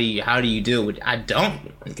 bro, how do you deal with? I don't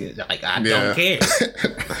don't care.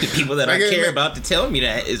 The people that I care about to tell me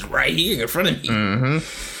that is right here in front of me.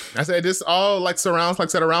 Mm-hmm. I said this all like surrounds, like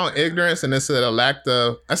I said, around ignorance, and it's a lack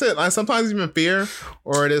of. I said like, sometimes even fear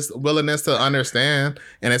or this willingness to understand,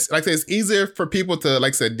 and it's like I said, it's easier for people to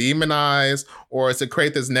like I said demonize or to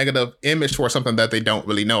create this negative image for something that they don't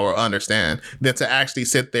really know or understand than to actually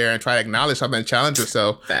sit there and try to acknowledge something and challenge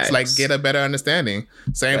yourself. It's like get a better understanding.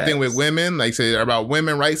 Same thing with women, like say about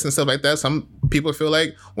women rights and stuff like that. Some people feel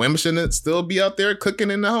like women shouldn't still be out there cooking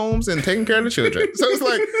in the homes and taking care of the children. So it's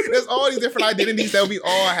like there's all these different identities that we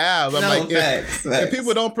all have. I'm like, if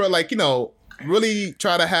people don't really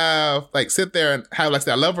try to have like sit there and have like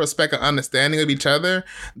that level of respect and understanding of each other,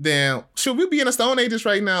 then should we be in the Stone Ages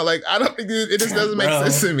right now? Like I don't think it just doesn't make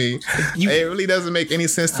sense to me. It really doesn't make any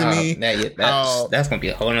sense to me. That's gonna be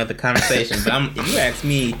a whole other conversation. But if you ask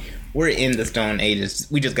me, we're in the Stone Ages.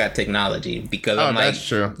 We just got technology because I'm like, that's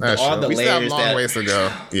true. That's all true. the We still have layers long ways to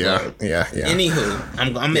go. Yeah. Anywho,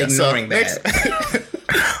 I'm ignoring that.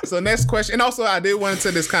 So next question, and also I did want to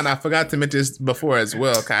say this I forgot to mention this before as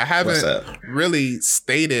well. Cause I haven't really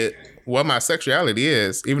stated what my sexuality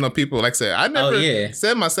is, even though people like I said I never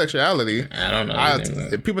said my sexuality. I don't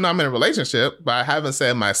know. People know I'm in a relationship, but I haven't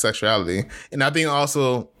said my sexuality, and I think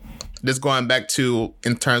also. Just going back to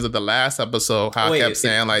in terms of the last episode, how I kept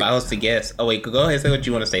saying like if I was to guess. Oh wait, go ahead and say what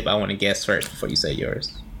you want to say, but I want to guess first before you say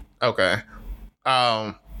yours. Okay.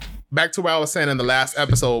 Back to what I was saying in the last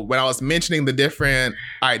episode when I was mentioning the different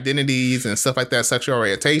identities and stuff like that, sexual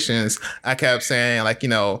orientations, I kept saying like,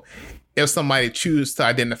 if somebody chooses to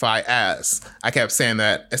identify as, I kept saying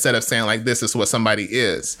that instead of saying like this is what somebody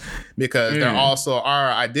is, because there also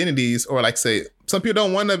are identities, or like say some people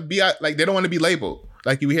don't want to be like they don't want to be labeled.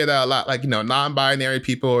 Like you hear that a lot, like, non-binary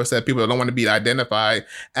people or said people don't want to be identified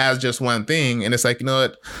as just one thing. And it's like,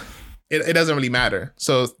 it doesn't really matter.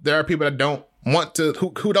 So there are people that don't want to,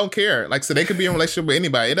 who don't care. Like, so they could be in a relationship with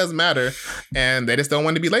anybody. It doesn't matter. And they just don't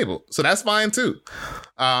want to be labeled. So that's fine too.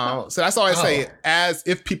 So that's all I say, as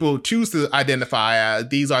if people choose to identify as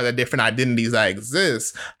these are the different identities that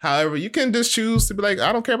exist. However, you can just choose to be like,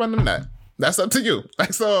 I don't care about none of that. That's up to you.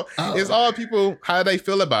 Like, so it's all people, how they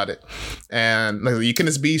feel about it. And like, you can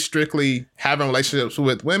just be strictly having relationships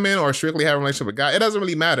with women or strictly having a relationship with guys. It doesn't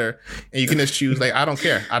really matter. And you can just choose, like, I don't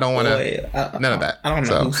care. I don't want to, none of that. I don't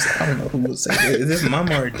know. I don't know who would say this. Is this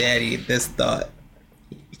mama or daddy? This thought,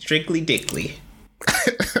 strictly dickly.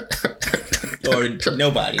 Or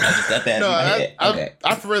nobody. I just got that in my head. Okay.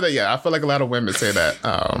 I prefer that, I feel like a lot of women say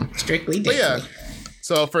that. Strictly dickly. But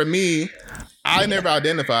so for me, I never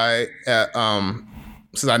identified at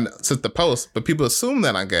since the post, but people assume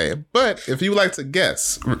that I'm gay. But if you like to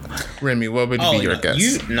guess, Remy, what would be your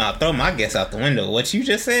guess? Throw my guess out the window. What you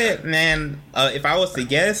just said, man. If I was to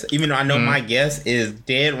guess, even though I know my guess is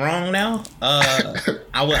dead wrong now,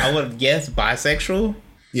 I would have guessed bisexual.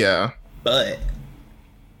 Yeah, but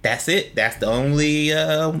that's it. That's the only.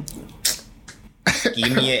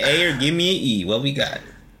 Give me an A or give me an E. What we got?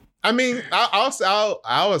 I mean, I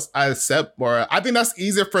accept, or I think that's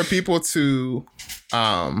easier for people to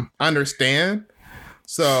understand.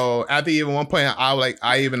 So I think even one point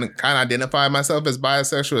I even kind of identify myself as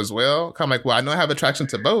bisexual as well. Kind of like, well, I know I have attraction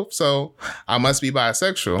to both, so I must be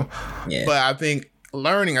bisexual. Yeah. But I think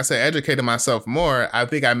educating myself more, I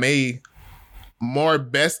think I may more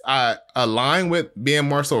best align with being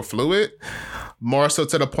more so fluid. more so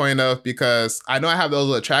to the point of, because I know I have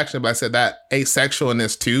those attractions, but I said that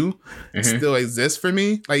asexualness too still exists for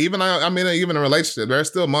me. Like even I'm in even a relationship, there are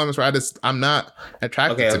still moments where I'm not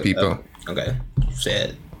attracted to people. Okay,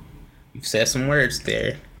 you said some words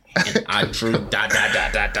there, and I drew ...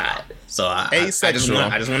 So Asexual.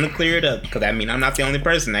 I just want to clear it up, because I mean I'm not the only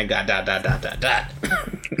person that got ...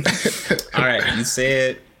 All right, you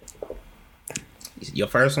said your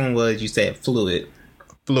first one was, you said fluid.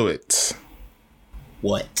 Fluids.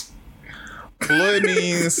 What? Fluid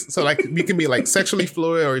means, so like you can be like sexually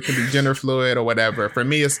fluid, or you can be gender fluid or whatever. For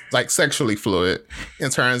me, it's like sexually fluid in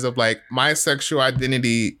terms of like my sexual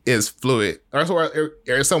identity is fluid. Or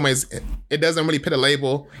in some ways, it doesn't really put a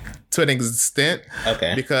label to an extent.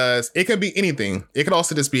 Okay. Because it can be anything. It could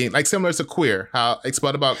also just be like similar to queer. How I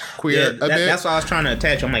spoke about queer a bit. That's what I was trying to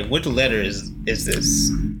attach. I'm like, which letter is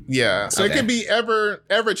this? Yeah. So it can be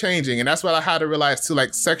ever changing, and that's what I had to realize too.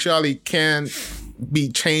 Like sexuality can be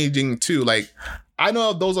changing too. Like I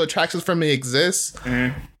know those attractions for me exist,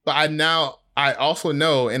 but I also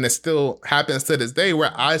know, and it still happens to this day,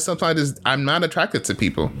 where I'm not attracted to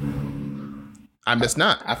people. I'm just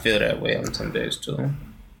not. I feel that way on some days too.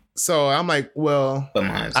 So I'm like, well, but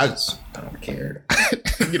mine, I don't care.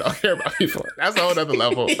 You don't care about people. That's a whole other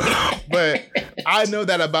level. But I know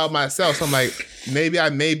that about myself. So I'm like, maybe I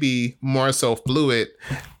may be more so fluid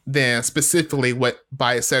than specifically what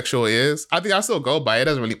bisexual is. I think I still go by it. It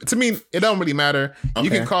doesn't really, to me, it don't really matter. Okay.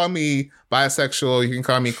 You can call me bisexual. You can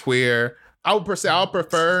call me queer. I'll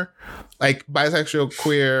prefer like bisexual,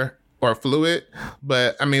 queer, or fluid.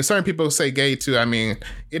 But I mean, certain people say gay too. I mean,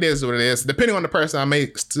 it is what it is. Depending on the person, I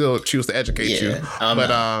may still choose to educate you. But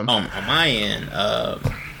on my end,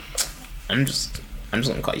 I'm just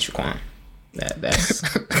gonna call you Shaquan. That's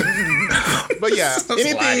but yeah,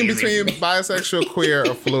 anything between bisexual, queer,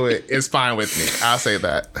 or fluid is fine with me. I'll say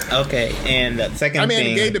that. Okay, and the second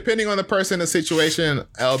thing, gay, depending on the person, the situation,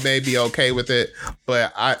 I may be okay with it.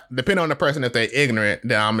 But depending on the person, if they're ignorant,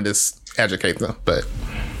 then I'm gonna just educate them. But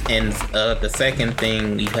the second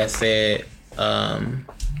thing you had said,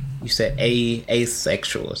 you said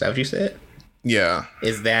asexual. Is that what you said? Yeah.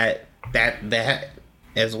 Is that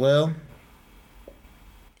as well?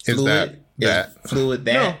 Fluid? Fluid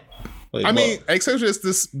that? No. Wait, I mean, asexual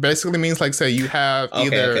this basically means like, say you have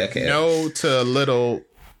either no to little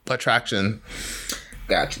attraction.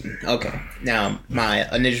 Got you. Okay. Now,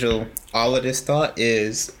 my initial all of this thought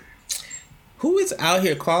is, who is out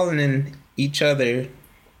here calling in each other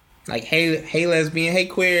like, hey lesbian, hey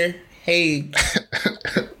queer, hey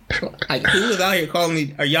like, who is out here calling me?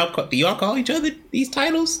 Do y'all call each other these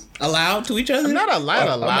titles aloud to each other? I'm not aloud.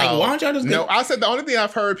 I'm like, why don't y'all just No, I said the only thing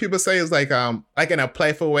I've heard people say is like in a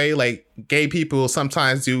playful way, like gay people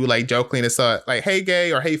sometimes do like jokingly and like, hey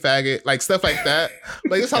gay, or hey faggot, like stuff like that.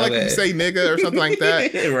 Like it's how like you say nigga or something like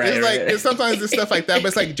that. It's sometimes it's stuff like that, but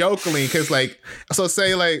it's like jokingly, because like, so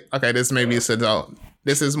say like, okay, this maybe it's adult.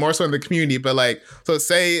 This is more so in the community, but like, so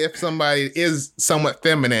say if somebody is somewhat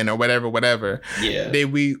feminine or whatever,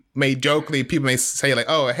 we may jokingly, people may say like,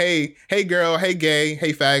 oh, hey girl, hey gay,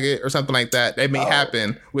 hey faggot, or something like that. That may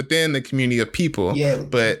happen within the community of people,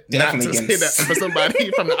 but not to say that for somebody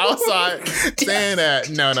from the outside saying that.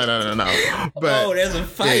 No. But there's a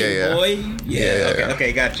fight, boy.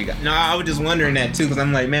 Okay, got you. No, I was just wondering that too, because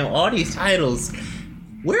I'm like, man, all these titles,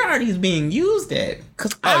 where are these being used at?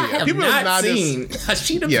 Because I have not seen a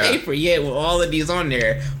sheet of paper yet with all of these on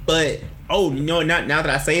there. But now that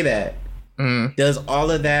I say that, does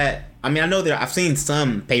all of that? I mean, I know I've seen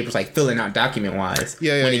some papers like filling out document wise.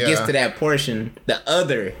 When it gets to that portion, the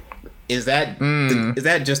other is that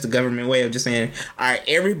just the government way of just saying, all right,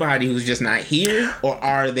 everybody who's just not here, or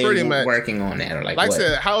are they working on that, or like what? I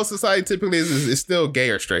said, how society typically is still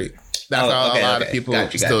gay or straight. That's how a lot of people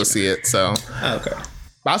still see it. So okay.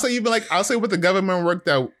 But I'll say with the government work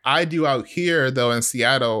that I do out here though in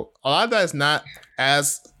Seattle, a lot of that is not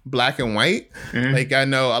as black and white. Like I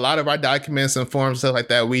know a lot of our documents and forms, stuff like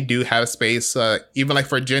that, we do have space, even like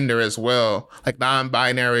for gender as well, like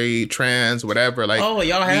non-binary, trans, whatever. Like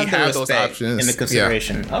y'all have those options in the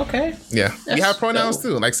consideration. Okay. Yeah, we have pronouns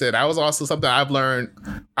too. Like I said, that was also something I've learned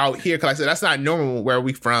out here, because like I said, that's not normal where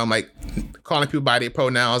we from. Like calling people by their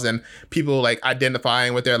pronouns and people like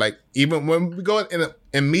identifying with their, like, even when we go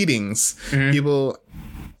in meetings, people,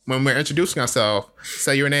 when we're introducing ourselves,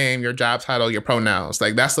 say your name, your job title, your pronouns.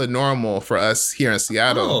 Like that's the normal for us here in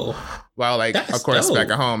Seattle. While like, of course, back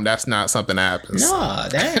at home, that's not something that happens. No,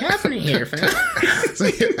 that ain't happening here, fam.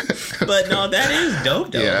 But no, that is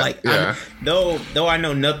dope though. Though I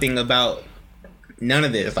know nothing about none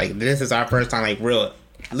of this. Like this is our first time, like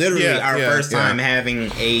literally our first time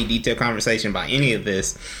having a detailed conversation about any of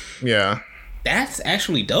this. Yeah. that's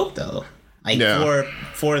actually dope though. Like Yeah.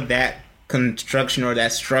 for that construction or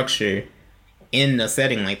that structure in the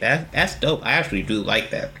setting like that, that's dope. I actually do like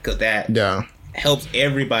that because that Yeah. helps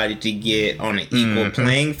everybody to get on an equal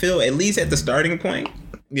playing field, at least at the starting point.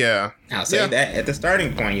 Yeah. I'll say Yeah. that at the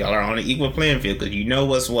starting point, y'all are on an equal playing field because you know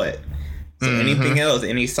what's what. So anything else,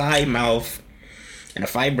 any side mouth, and a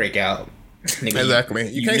fight break out. Nigga, Exactly.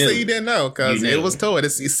 You can't knew. say you didn't know because You it knew. was told.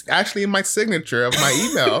 It's actually in my signature of my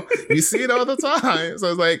email. You see it all the time. So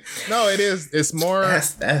it's like, no, it is. It's more.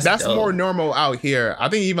 That's dope. more normal out here. I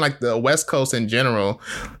think even like the West Coast in general,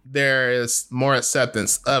 there is more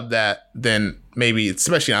acceptance of that than maybe,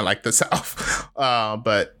 especially not like the South.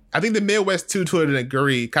 But I think the Midwest too, to a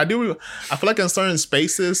degree. I feel like in certain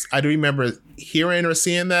spaces, I do remember hearing or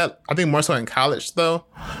seeing that. I think more so in college though.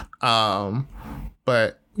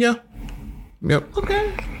 But yeah. Yep.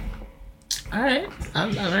 Okay. All right. I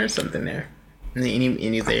learned something there. Is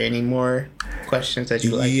there any more questions that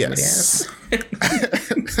you like me to Yes. ask?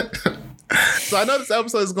 So I know this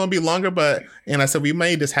episode is going to be longer, but I said we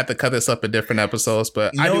may just have to cut this up in different episodes.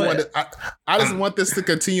 But You I know do what? want to. I just want this to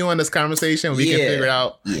continue on this conversation. We can Yeah. figure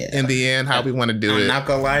out Yeah. in the end how we want to do I'm it. not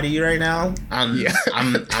gonna lie to you right now. Yeah.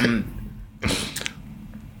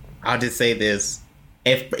 I'll just say this.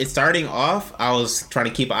 If it's starting off, I was trying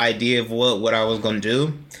to keep an idea of what I was gonna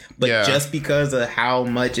do, but Yeah. just because of how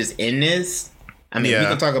much is in this, I mean, we Yeah.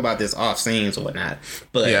 can talk about this off scenes or whatnot,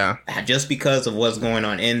 but Yeah. just because of what's going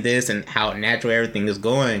on in this and how natural everything is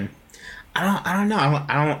going, I don't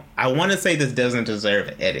know. I want to say this doesn't deserve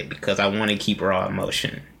an edit because I want to keep raw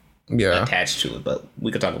emotion Yeah. attached to it, but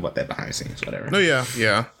we could talk about that behind the scenes, whatever. No. Yeah.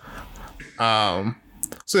 Yeah.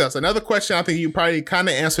 So another question. I think you probably kind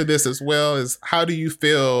of answered this as well. Is how do you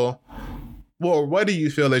feel? Well, what do you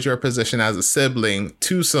feel is your position as a sibling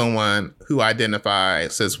to someone who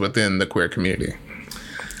identifies as within the queer community?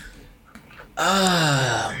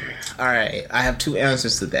 All right, I have two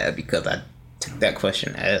answers to that because I took that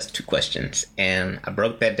question as two questions and I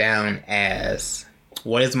broke that down as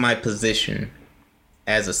what is my position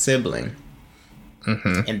as a sibling,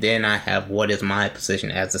 and then I have what is my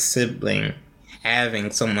position as a sibling having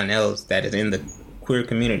someone else that is in the queer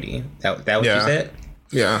community. That what Yeah. you said?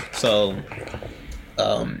 Yeah. So,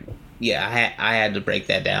 yeah, I had to break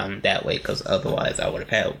that down that way because otherwise I would have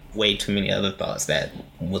had way too many other thoughts that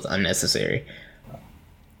was unnecessary.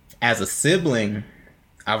 As a sibling,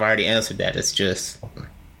 I've already answered that. It's just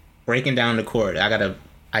breaking down the core. I gotta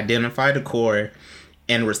identify the core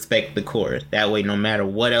and respect the core. That way, no matter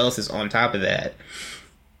what else is on top of that.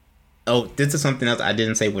 Oh, this is something else I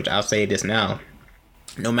didn't say, which I'll say this now.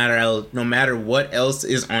 No matter what else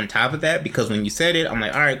is on top of that, because when you said it, I'm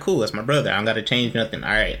like, all right, cool, that's my brother. I don't gotta change nothing. All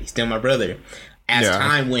right, he's still my brother. As Yeah.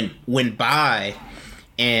 time went by,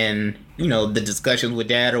 and the discussions with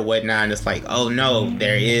dad or whatnot, and it's like, oh no,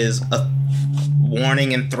 there is a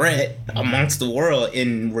warning and threat amongst the world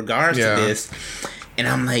in regards Yeah. to this, and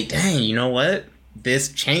I'm like, dang, you know what?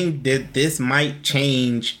 This might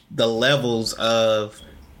change the levels of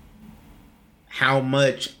how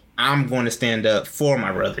much I'm going to stand up for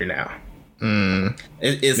my brother now.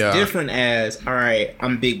 It's Yeah. different as, all right,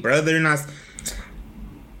 I'm big brother, and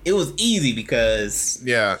it was easy because,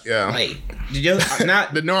 Yeah. Yeah. like, just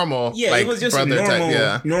not the normal. yeah, like, it was just a brother normal,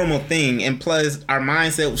 type, normal thing, and plus our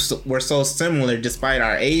mindsets were so similar despite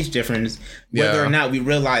our age difference. Whether Yeah. or not we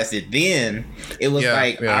realized it then, it was Yeah,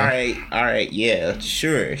 like, yeah. all right, yeah,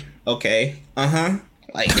 sure, okay,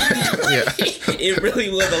 like Yeah. it really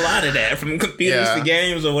was a lot of that from computers Yeah. to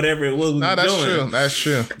games or whatever it was. No, that's doing. true. That's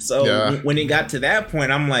true. So yeah. when it got to that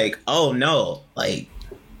point, I'm like, oh no, like.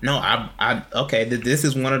 No, I okay. This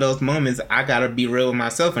is one of those moments I gotta be real with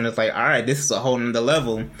myself, and it's like, all right, this is a whole nother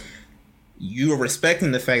level. You are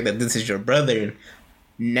respecting the fact that this is your brother.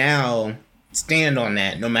 Now, stand on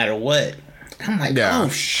that, no matter what. I'm like, Yeah. oh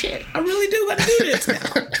shit, I really do gotta do this now.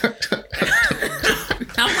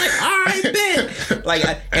 I'm like, all right,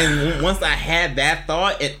 then. And once I had that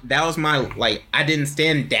thought, that was my I didn't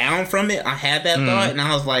stand down from it. I had that thought, and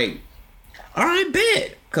I was like, all right,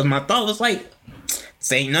 bet, because my thought was like.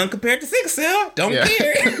 This ain't none compared to Six Cell. Don't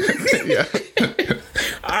care. Yeah.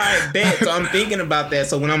 All right, bet. So I'm thinking about that.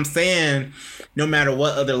 So when I'm saying no matter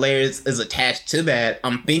what other layers is attached to that,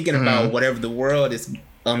 I'm thinking about whatever the world is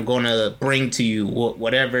going to bring to you,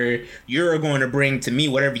 whatever you're going to bring to me,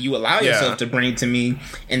 whatever you allow yourself to bring to me,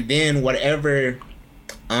 and then whatever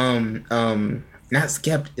not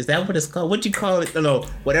skept. Is that what it's called? What you call it? No,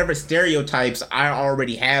 whatever stereotypes I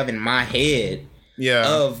already have in my head. Yeah.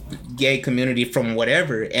 Of gay community from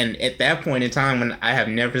whatever. And at that point in time, when I have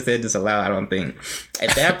never said this aloud, I don't think.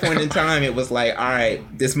 At that point in time, it was like, all right,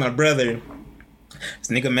 this is my brother. This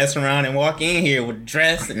nigga mess around and walk in here with a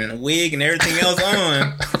dress and a wig and everything else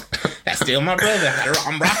on. That's still my brother.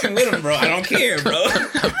 I'm rocking with him, bro. I don't care, bro.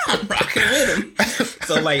 I'm rocking with him.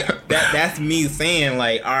 So like that's me saying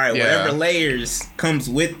like, all right, whatever layers comes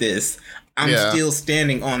with this, I'm still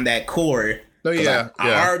standing on that core. Oh yeah,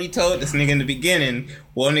 I already told this nigga in the beginning,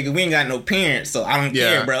 well, nigga, we ain't got no parents, so I don't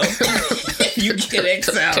care, bro. You get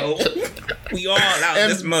exiled. We all out in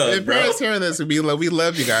this mud, if bro. parents hearing this, we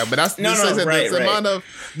love you guys, but that's right. amount of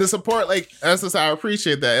the support. Like that's just, I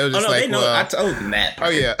appreciate that. It was just they know. I told them that. Oh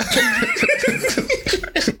yeah.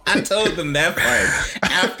 I told them that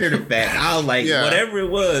part after the fact. I was like, whatever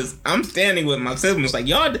it was, I'm standing with my siblings. Like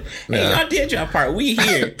y'all did your part. We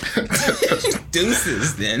here.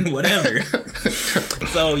 Deuces, then whatever.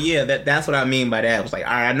 So yeah, that's what I mean by that. I was like,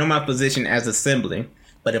 all right, I know my position as a sibling,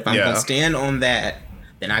 but if I'm gonna stand on that,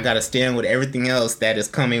 then I gotta stand with everything else that is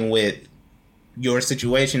coming with your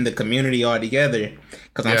situation, the community altogether.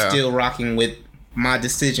 Because I'm still rocking with my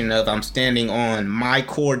decision of I'm standing on my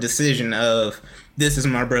core decision of this is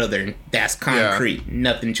my brother. That's concrete.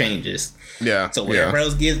 Nothing changes. Yeah. So whatever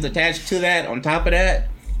else gets attached to that, on top of that,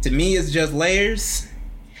 to me it's just layers.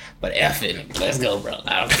 But F it, let's go, bro.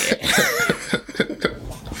 I don't care.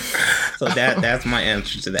 So that's my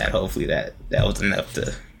answer to that. Hopefully that was enough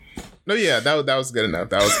to. No, yeah, that was good enough.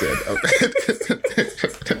 That was good.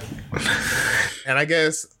 And I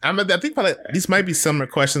guess I think probably these might be similar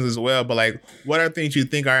questions as well. But like, what are things you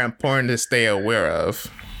think are important to stay aware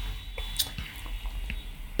of?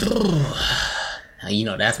 You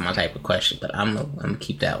know, that's my type of question, but I'm gonna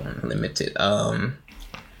keep that one limited.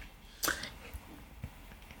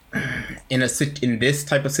 In this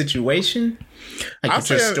type of situation, like I'll it's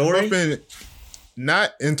your story.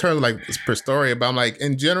 Not in terms of like per story, but I'm like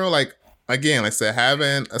in general, like again, like I said,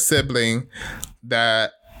 having a sibling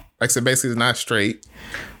that, like I said, basically is not straight.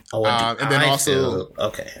 And then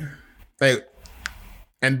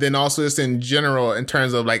and then also just in general, in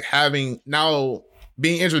terms of like having now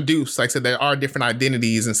being introduced, like I said, there are different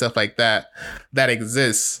identities and stuff like that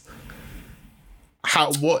exists.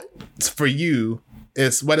 What for you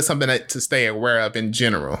is something to stay aware of in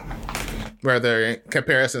general, whether in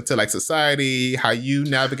comparison to like society, how you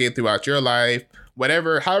navigate throughout your life,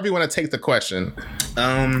 however you want to take the question.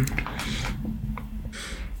 I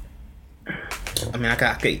mean, I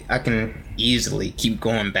can easily keep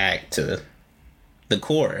going back to the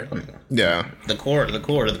core. Yeah. The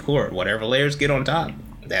core. Whatever layers get on top,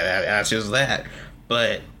 that's just that.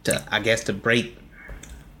 But I guess to break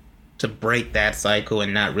that cycle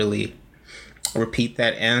and not really repeat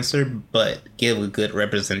that answer, but give a good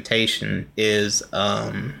representation is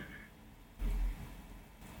there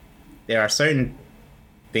are certain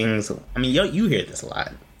things. I mean, you hear this a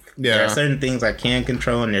lot. Yeah. There are certain things I can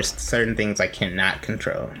control, and there's certain things I cannot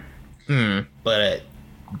control. But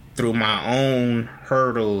through my own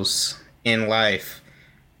hurdles in life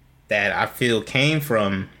that I feel came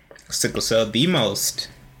from sickle cell the most,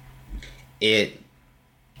 it's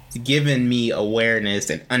given me awareness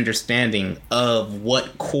and understanding of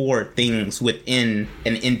what core things within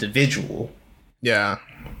an individual. Yeah.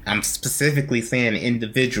 I'm specifically saying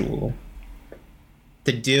individual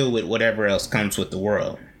to deal with whatever else comes with the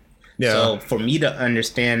world. Yeah. So for me to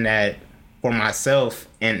understand that for myself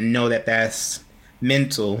and know that that's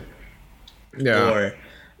mental or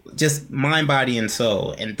just mind, body, and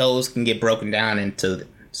soul, and those can get broken down into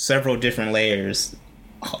several different layers,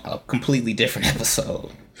 a completely different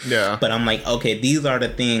episode. Yeah. But I'm like, okay, these are the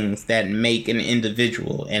things that make an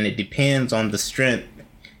individual, and it depends on the strength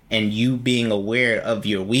and you being aware of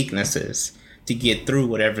your weaknesses to get through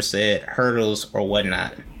whatever said hurdles or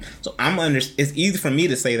whatnot. So it's easy for me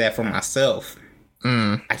to say that for myself.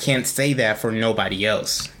 I can't say that for nobody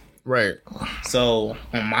else. Right. So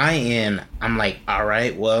on my end, I'm like, all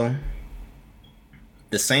right, well,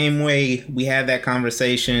 the same way we had that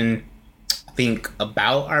conversation, I think,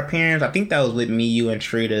 about our parents. I think that was with me, you, and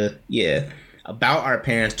Shrita. Yeah. About our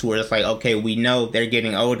parents, to where it's like, okay, we know they're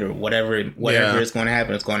getting older. Whatever is going to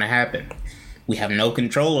happen, it's going to happen. We have no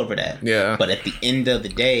control over that. Yeah. But at the end of the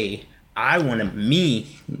day, I want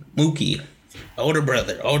Mookie, older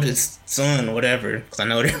brother, oldest son, whatever, because I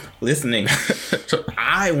know they're listening.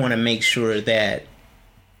 I want to make sure that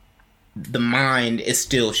the mind is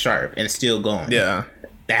still sharp and still going. Yeah.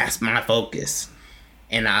 That's my focus.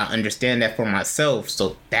 And I understand that for myself.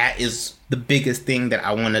 So that is the biggest thing that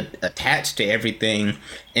I want to attach to everything.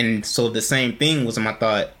 And so the same thing was my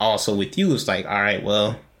thought also with you. It's like, all right,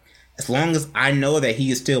 well, as long as I know that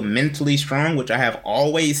he is still mentally strong, which I have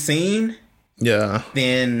always seen,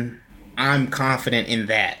 then I'm confident in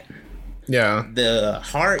that. Yeah. The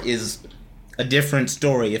heart is a different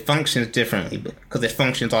story. It functions differently because it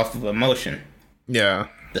functions off of emotion. Yeah.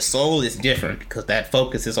 The soul is different because that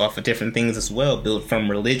focuses off of different things as well, built from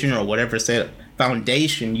religion or whatever set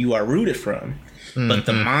foundation you are rooted from. Mm-hmm. But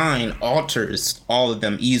the mind alters all of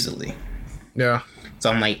them easily. Yeah. So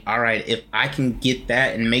I'm like, all right, if I can get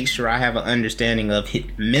that and make sure I have an understanding of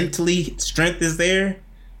mentally strength is there,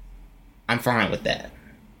 I'm fine with that.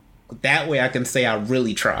 That way I can say I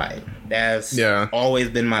really tried. That's always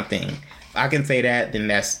been my thing. If I can say that, then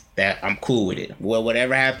that's that. I'm cool with it. Well,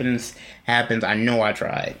 whatever happens. I know I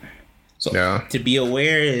tried. So to be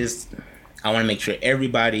aware is, I want to make sure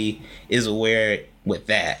everybody is aware with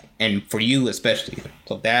that, and for you especially.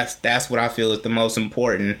 So that's what I feel is the most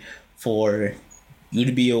important for you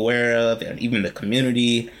to be aware of, and even the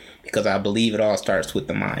community, because I believe it all starts with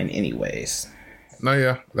the mind, anyways. No,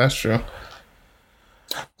 yeah, that's true.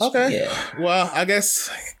 Okay. Yeah. Well, I guess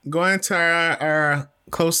going to our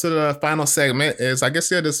close to the final segment is, I guess,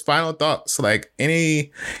 just final thoughts. Like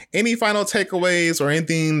any final takeaways or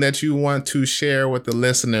anything that you want to share with the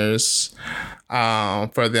listeners,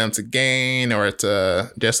 for them to gain or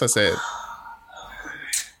to just, let's say,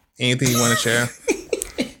 anything you want to share.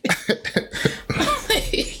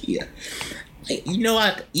 You know,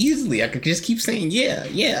 I could just keep saying yeah.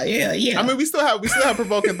 I mean, we still have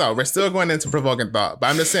provoking thought. We're still going into provoking thought, but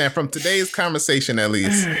I'm just saying, from today's conversation, at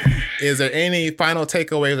least, is there any final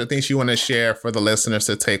takeaways or things you want to share for the listeners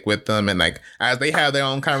to take with them, and like as they have their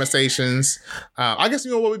own conversations? I guess,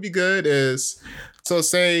 you know, what would be good is, so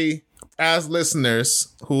say, as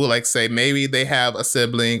listeners who, like, say maybe they have a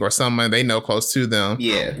sibling or someone they know close to them,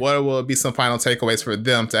 what will be some final takeaways for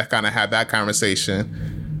them to kind of have that conversation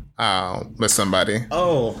with somebody?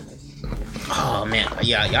 Oh man,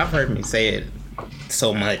 yeah, y'all heard me say it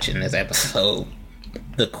so much in this episode.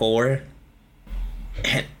 The core,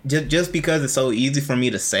 and just because it's so easy for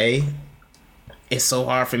me to say, it's so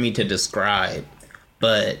hard for me to describe.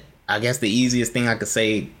 But I guess the easiest thing I could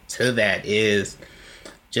say to that is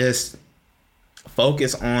just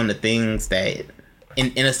focus on the things that,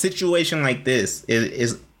 in a situation like this,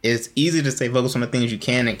 it's easy to say focus on the things you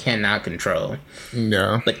can and cannot control.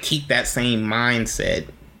 Yeah. But keep that same mindset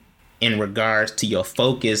in regards to your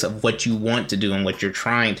focus of what you want to do and what you're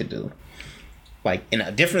trying to do. Like, in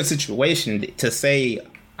a different situation, to say,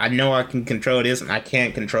 I know I can control this and I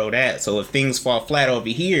can't control that. So if things fall flat over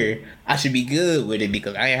here, I should be good with it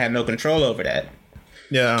because I have no control over that.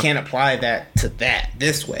 Yeah. Can't apply that to that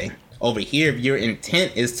this way. Over here, if your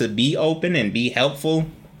intent is to be open and be helpful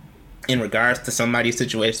in regards to somebody's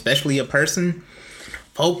situation, especially a person,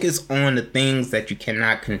 focus on the things that you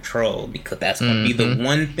cannot control, because that's going to be the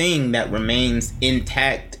one thing that remains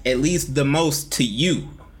intact, at least the most to you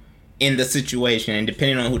in the situation. And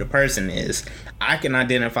depending on who the person is, I can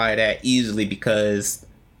identify that easily because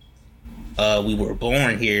we were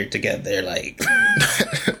born here together. Like,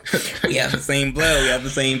 we have the same blood, we have the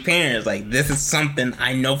same parents. Like, this is something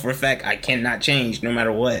I know for a fact I cannot change no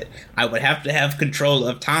matter what. I would have to have control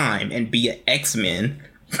of time and be an X-Men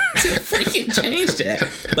to freaking change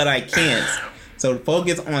that, but I can't. So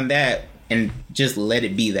focus on that and just let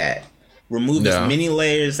it be that. Remove as many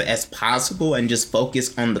layers as possible and just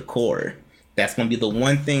focus on the core. That's going to be the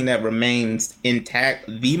one thing that remains intact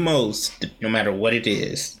the most, no matter what it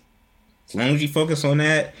is. As long as you focus on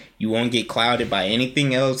that, you won't get clouded by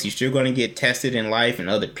anything else. You're still going to get tested in life and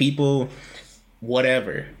other people,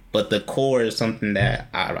 whatever. But the core is something that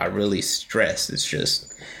I really stress. It's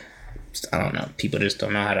just, I don't know. People just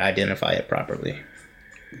don't know how to identify it properly.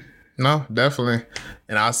 No, definitely.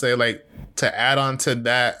 And I'll say, like, to add on to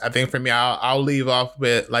that, I think for me, I'll leave off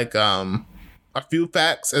with, like, a few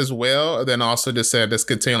facts as well. And then also just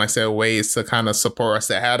continue, like I said, ways to kind of support us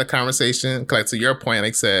to have a conversation. Like, to your point,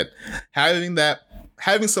 like I said, having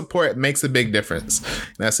support makes a big difference.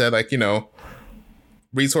 And I said, like, you know,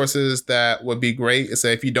 resources that would be great is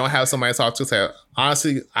that if you don't have somebody to talk to, say,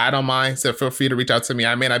 honestly, I don't mind. So feel free to reach out to me.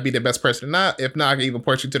 I may not be the best person or not. If not, I can even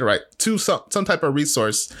point you to the right, to some type of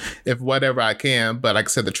resource, if whatever I can. But like I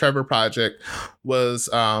said, the Trevor Project has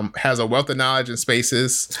a wealth of knowledge and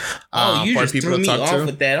spaces you for just people threw to me talk off to.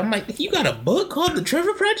 With that. I'm like, you got a book called The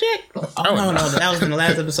Trevor Project? No, that was in the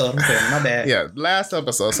last episode. I'm sorry, my bad. Yeah, last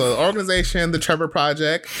episode. So the organization, The Trevor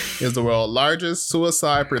Project, is the world's largest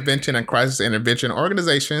suicide prevention and crisis intervention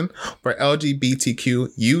organization for LGBTQ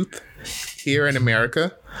youth here in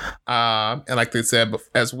America. And like they said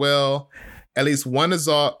as well, at least one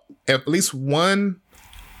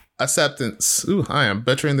acceptance. Ooh, I am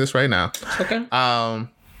butchering this right now. Okay.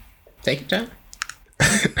 Take your time.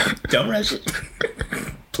 Don't rush it.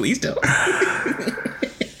 Please don't.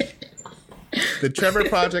 The Trevor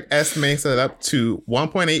Project estimates that up to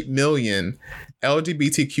 1.8 million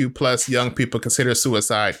LGBTQ plus young people consider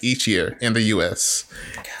suicide each year in the U.S.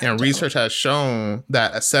 And research has shown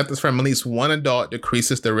that acceptance from at least one adult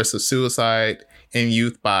decreases the risk of suicide in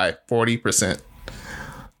youth by 40%.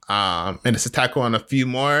 And it's to tackle on a few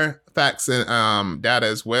more facts and data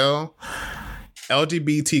as well.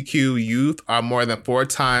 LGBTQ youth are more than 4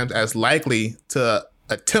 times as likely to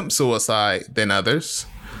attempt suicide than others.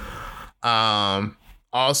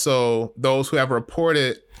 Also, those who have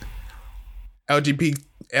reported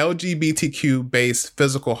LGBTQ-based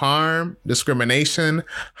physical harm, discrimination,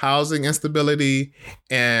 housing instability,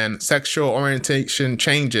 and sexual orientation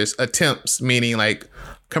changes, attempts, meaning like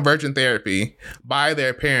conversion therapy, by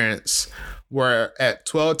their parents were at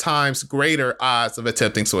 12 times greater odds of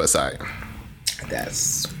attempting suicide.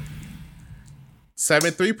 That's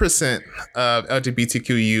 73% of LGBTQ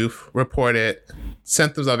youth reported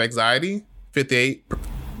symptoms of anxiety. 58%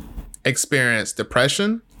 experienced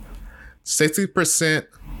depression. 60%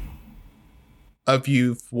 of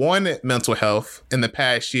youth wanted mental health in the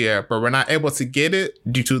past year, but were not able to get it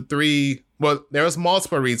due to there was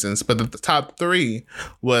multiple reasons, but the top 3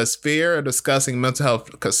 was fear of discussing mental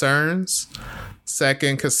health concerns.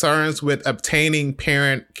 Second, concerns with obtaining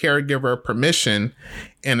parent caregiver permission,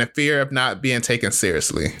 and a fear of not being taken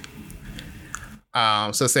seriously. So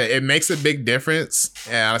I said it makes a big difference.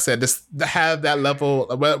 And I said just to have that level,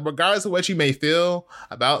 regardless of what you may feel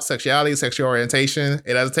about sexuality, sexual orientation,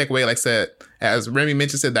 it doesn't take away, like I said, as Remy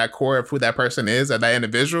mentioned, that core of who that person is, or that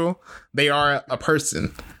individual. They are a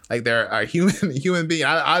person. Like they're a human being.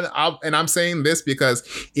 And I'm saying this because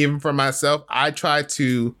even for myself, I try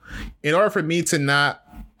to, in order for me to not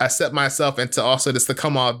accept myself and to also just to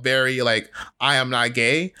come off very like I am not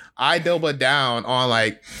gay, I double down on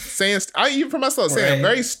like saying, even for myself, saying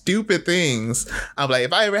very stupid things. I'm like,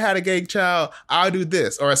 if I ever had a gay child, I'll do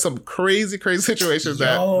this, or some crazy situations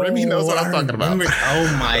that Remy knows what I'm talking about.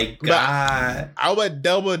 Oh my God. I would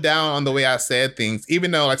double down on the way I said things,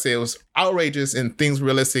 even though like I said it was outrageous and things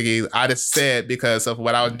realistically I just said because of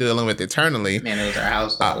what I was dealing with internally. Man, it was our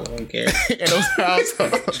household. I don't care. It was our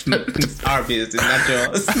household. It's our business, not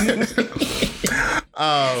yours.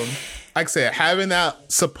 Like I said, having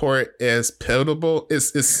that support is pivotal.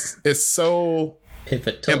 It's so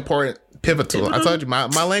important. Pivotal. I told you my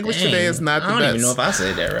language today is not the best. I don't even know if I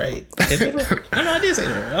said that right. I know I did say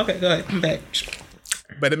that right. Okay, go ahead. I'm back.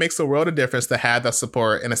 But it makes a world of difference to have that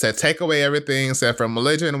support. And I said, take away everything, said from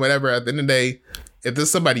religion, whatever. At the end of the day, if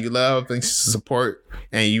there's somebody you love and support,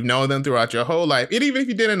 and you know them throughout your whole life, and even if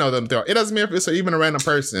you didn't know them throughout, it doesn't matter if it's even a random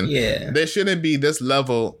person. Yeah, there shouldn't be this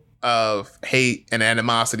level of hate and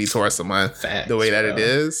animosity towards someone. Facts, the way that it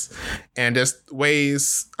is. And just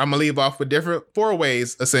ways, I'm gonna leave off with 4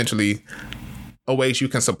 ways essentially of ways you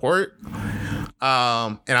can support.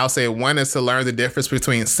 And I'll say one is to learn the difference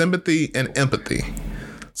between sympathy and empathy.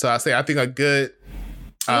 So I think a good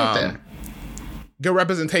good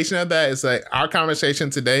representation of that is like our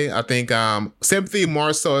conversation today. I think sympathy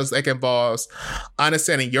more so is like involves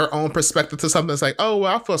understanding your own perspective to something. It's like, oh,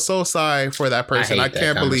 well, I feel so sorry for that person. I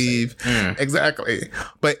can't believe. Exactly.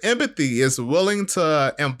 But empathy is willing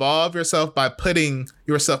to involve yourself by putting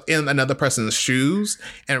yourself in another person's shoes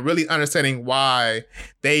and really understanding why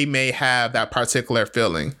they may have that particular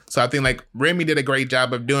feeling. So I think like Remy did a great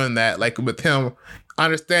job of doing that, like with him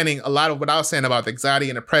understanding a lot of what I was saying about the anxiety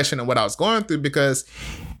and depression and what I was going through, because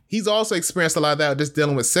he's also experienced a lot of that just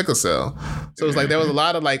dealing with sickle cell. So it's like there was a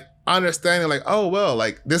lot of like understanding like, oh, well,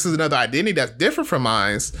 like this is another identity that's different from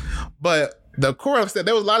mine. But the core of that,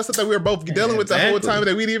 there was a lot of stuff that we were both dealing with the whole time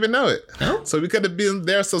that we didn't even know it. Nope. So we could have been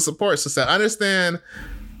there to support. So understand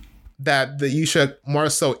that you should more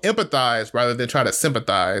so empathize rather than try to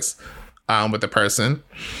sympathize with the person.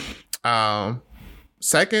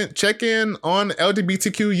 Second, check in on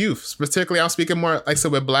LGBTQ youth. Particularly, I'm speaking more, like I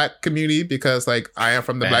said, with Black community because, like, I am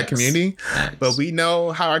from the Black community. But we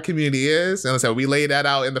know how our community is, and so we laid that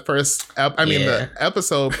out in the first. The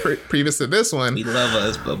episode previous to this one. We love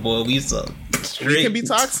us, but boy, we can be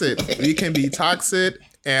toxic. We can be toxic.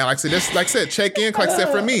 And like I said, check in. Like I said,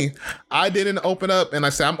 for me, I didn't open up, and I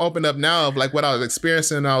said I'm open up now of like what I was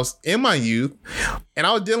experiencing when I was in my youth, and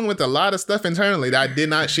I was dealing with a lot of stuff internally that I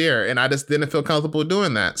did not share, and I just didn't feel comfortable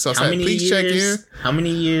doing that. So I said, please check in. How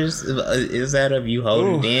many years is that of you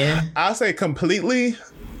holding in? I'll say completely.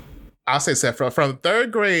 I'll say from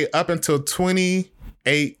 3rd grade up until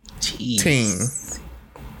 2018. Jeez.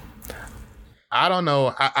 I don't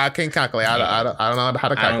know. I can't calculate. I don't know how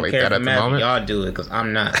to calculate that at the moment. Y'all do it because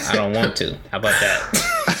I'm not. I don't want to. How about that?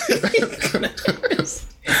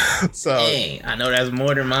 So Hey, I know that's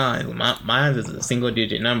more than mine. Mine is a single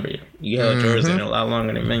digit number. You held yours in a lot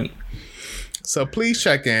longer than me. So please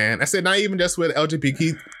check in. I said not even just with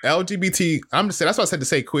LGBT. I'm just saying that's why I said to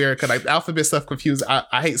say queer because like the alphabet stuff confused.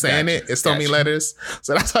 I hate saying it. It's so many letters.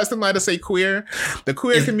 So that's why I still had to say queer. The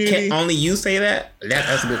queer community. Can only you say that?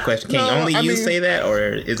 That's a good question. Can you say that, or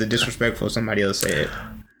is it disrespectful if somebody else say it?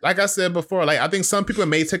 Like I said before, like I think some people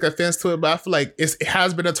may take offense to it, but I feel like it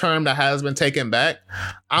has been a term that has been taken back.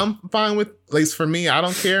 I'm fine with, at least for me, I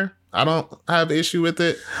don't care. I don't have an issue with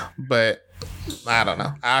it, but I don't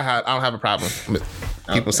know. I don't have a problem with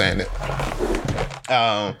people saying it.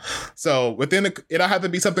 So within it don't have to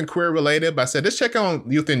be something queer related, but I said just check on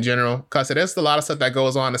youth in general because there's a lot of stuff that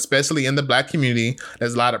goes on, especially in the Black community.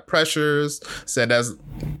 There's a lot of pressures. Said there's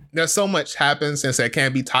so much happens and it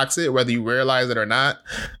can be toxic whether you realize it or not.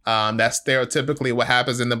 That's stereotypically what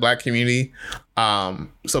happens in the Black community.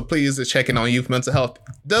 So please just checking on youth mental health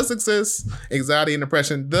does exist. Anxiety and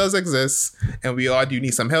depression does exist, and we all do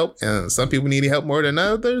need some help, and some people need help more than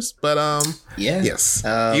others. But yes,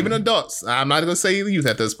 even adults. I'm not gonna say youth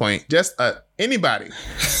at this point. Just anybody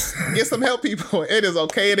get some help, people. It is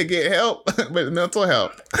okay to get help with mental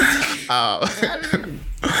health. I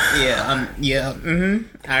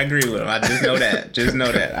agree with him. I just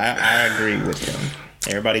know that. I agree with him.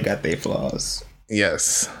 Everybody got their flaws.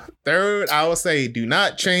 Yes. Third, I would say do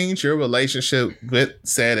not change your relationship with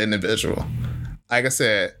said individual. Like I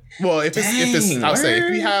said, well, if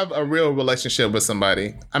you have a real relationship with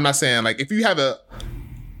somebody, I'm not saying like if you have a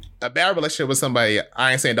bad relationship with somebody,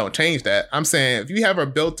 I ain't saying don't change that. I'm saying if you have a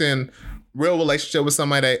built-in real relationship with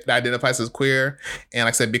somebody that identifies as queer, and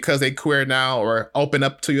like I said, because they queer now or open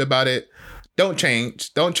up to you about it, don't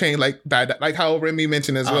change like that. Like how Remy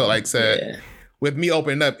mentioned as well. Like said. Yeah. With me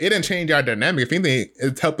opening up, it didn't change our dynamic. If anything,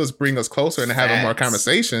 it helped us bring us closer and having more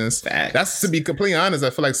conversations. Facts. That's to be completely honest. I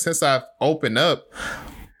feel like since I've opened up,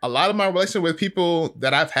 a lot of my relationship with people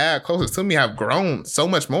that I've had closest to me have grown so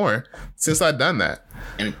much more since I've done that.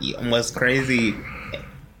 And what's crazy,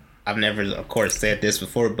 I've never, of course, said this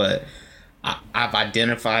before, but I've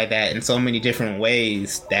identified that in so many different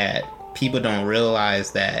ways that people don't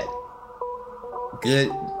realize that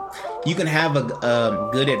you can have a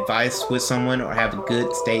good advice with someone or have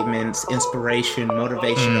good statements, inspiration,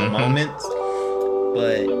 motivational moments,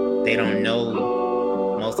 but they don't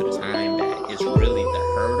know most of the time that it's really the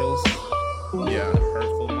hurdles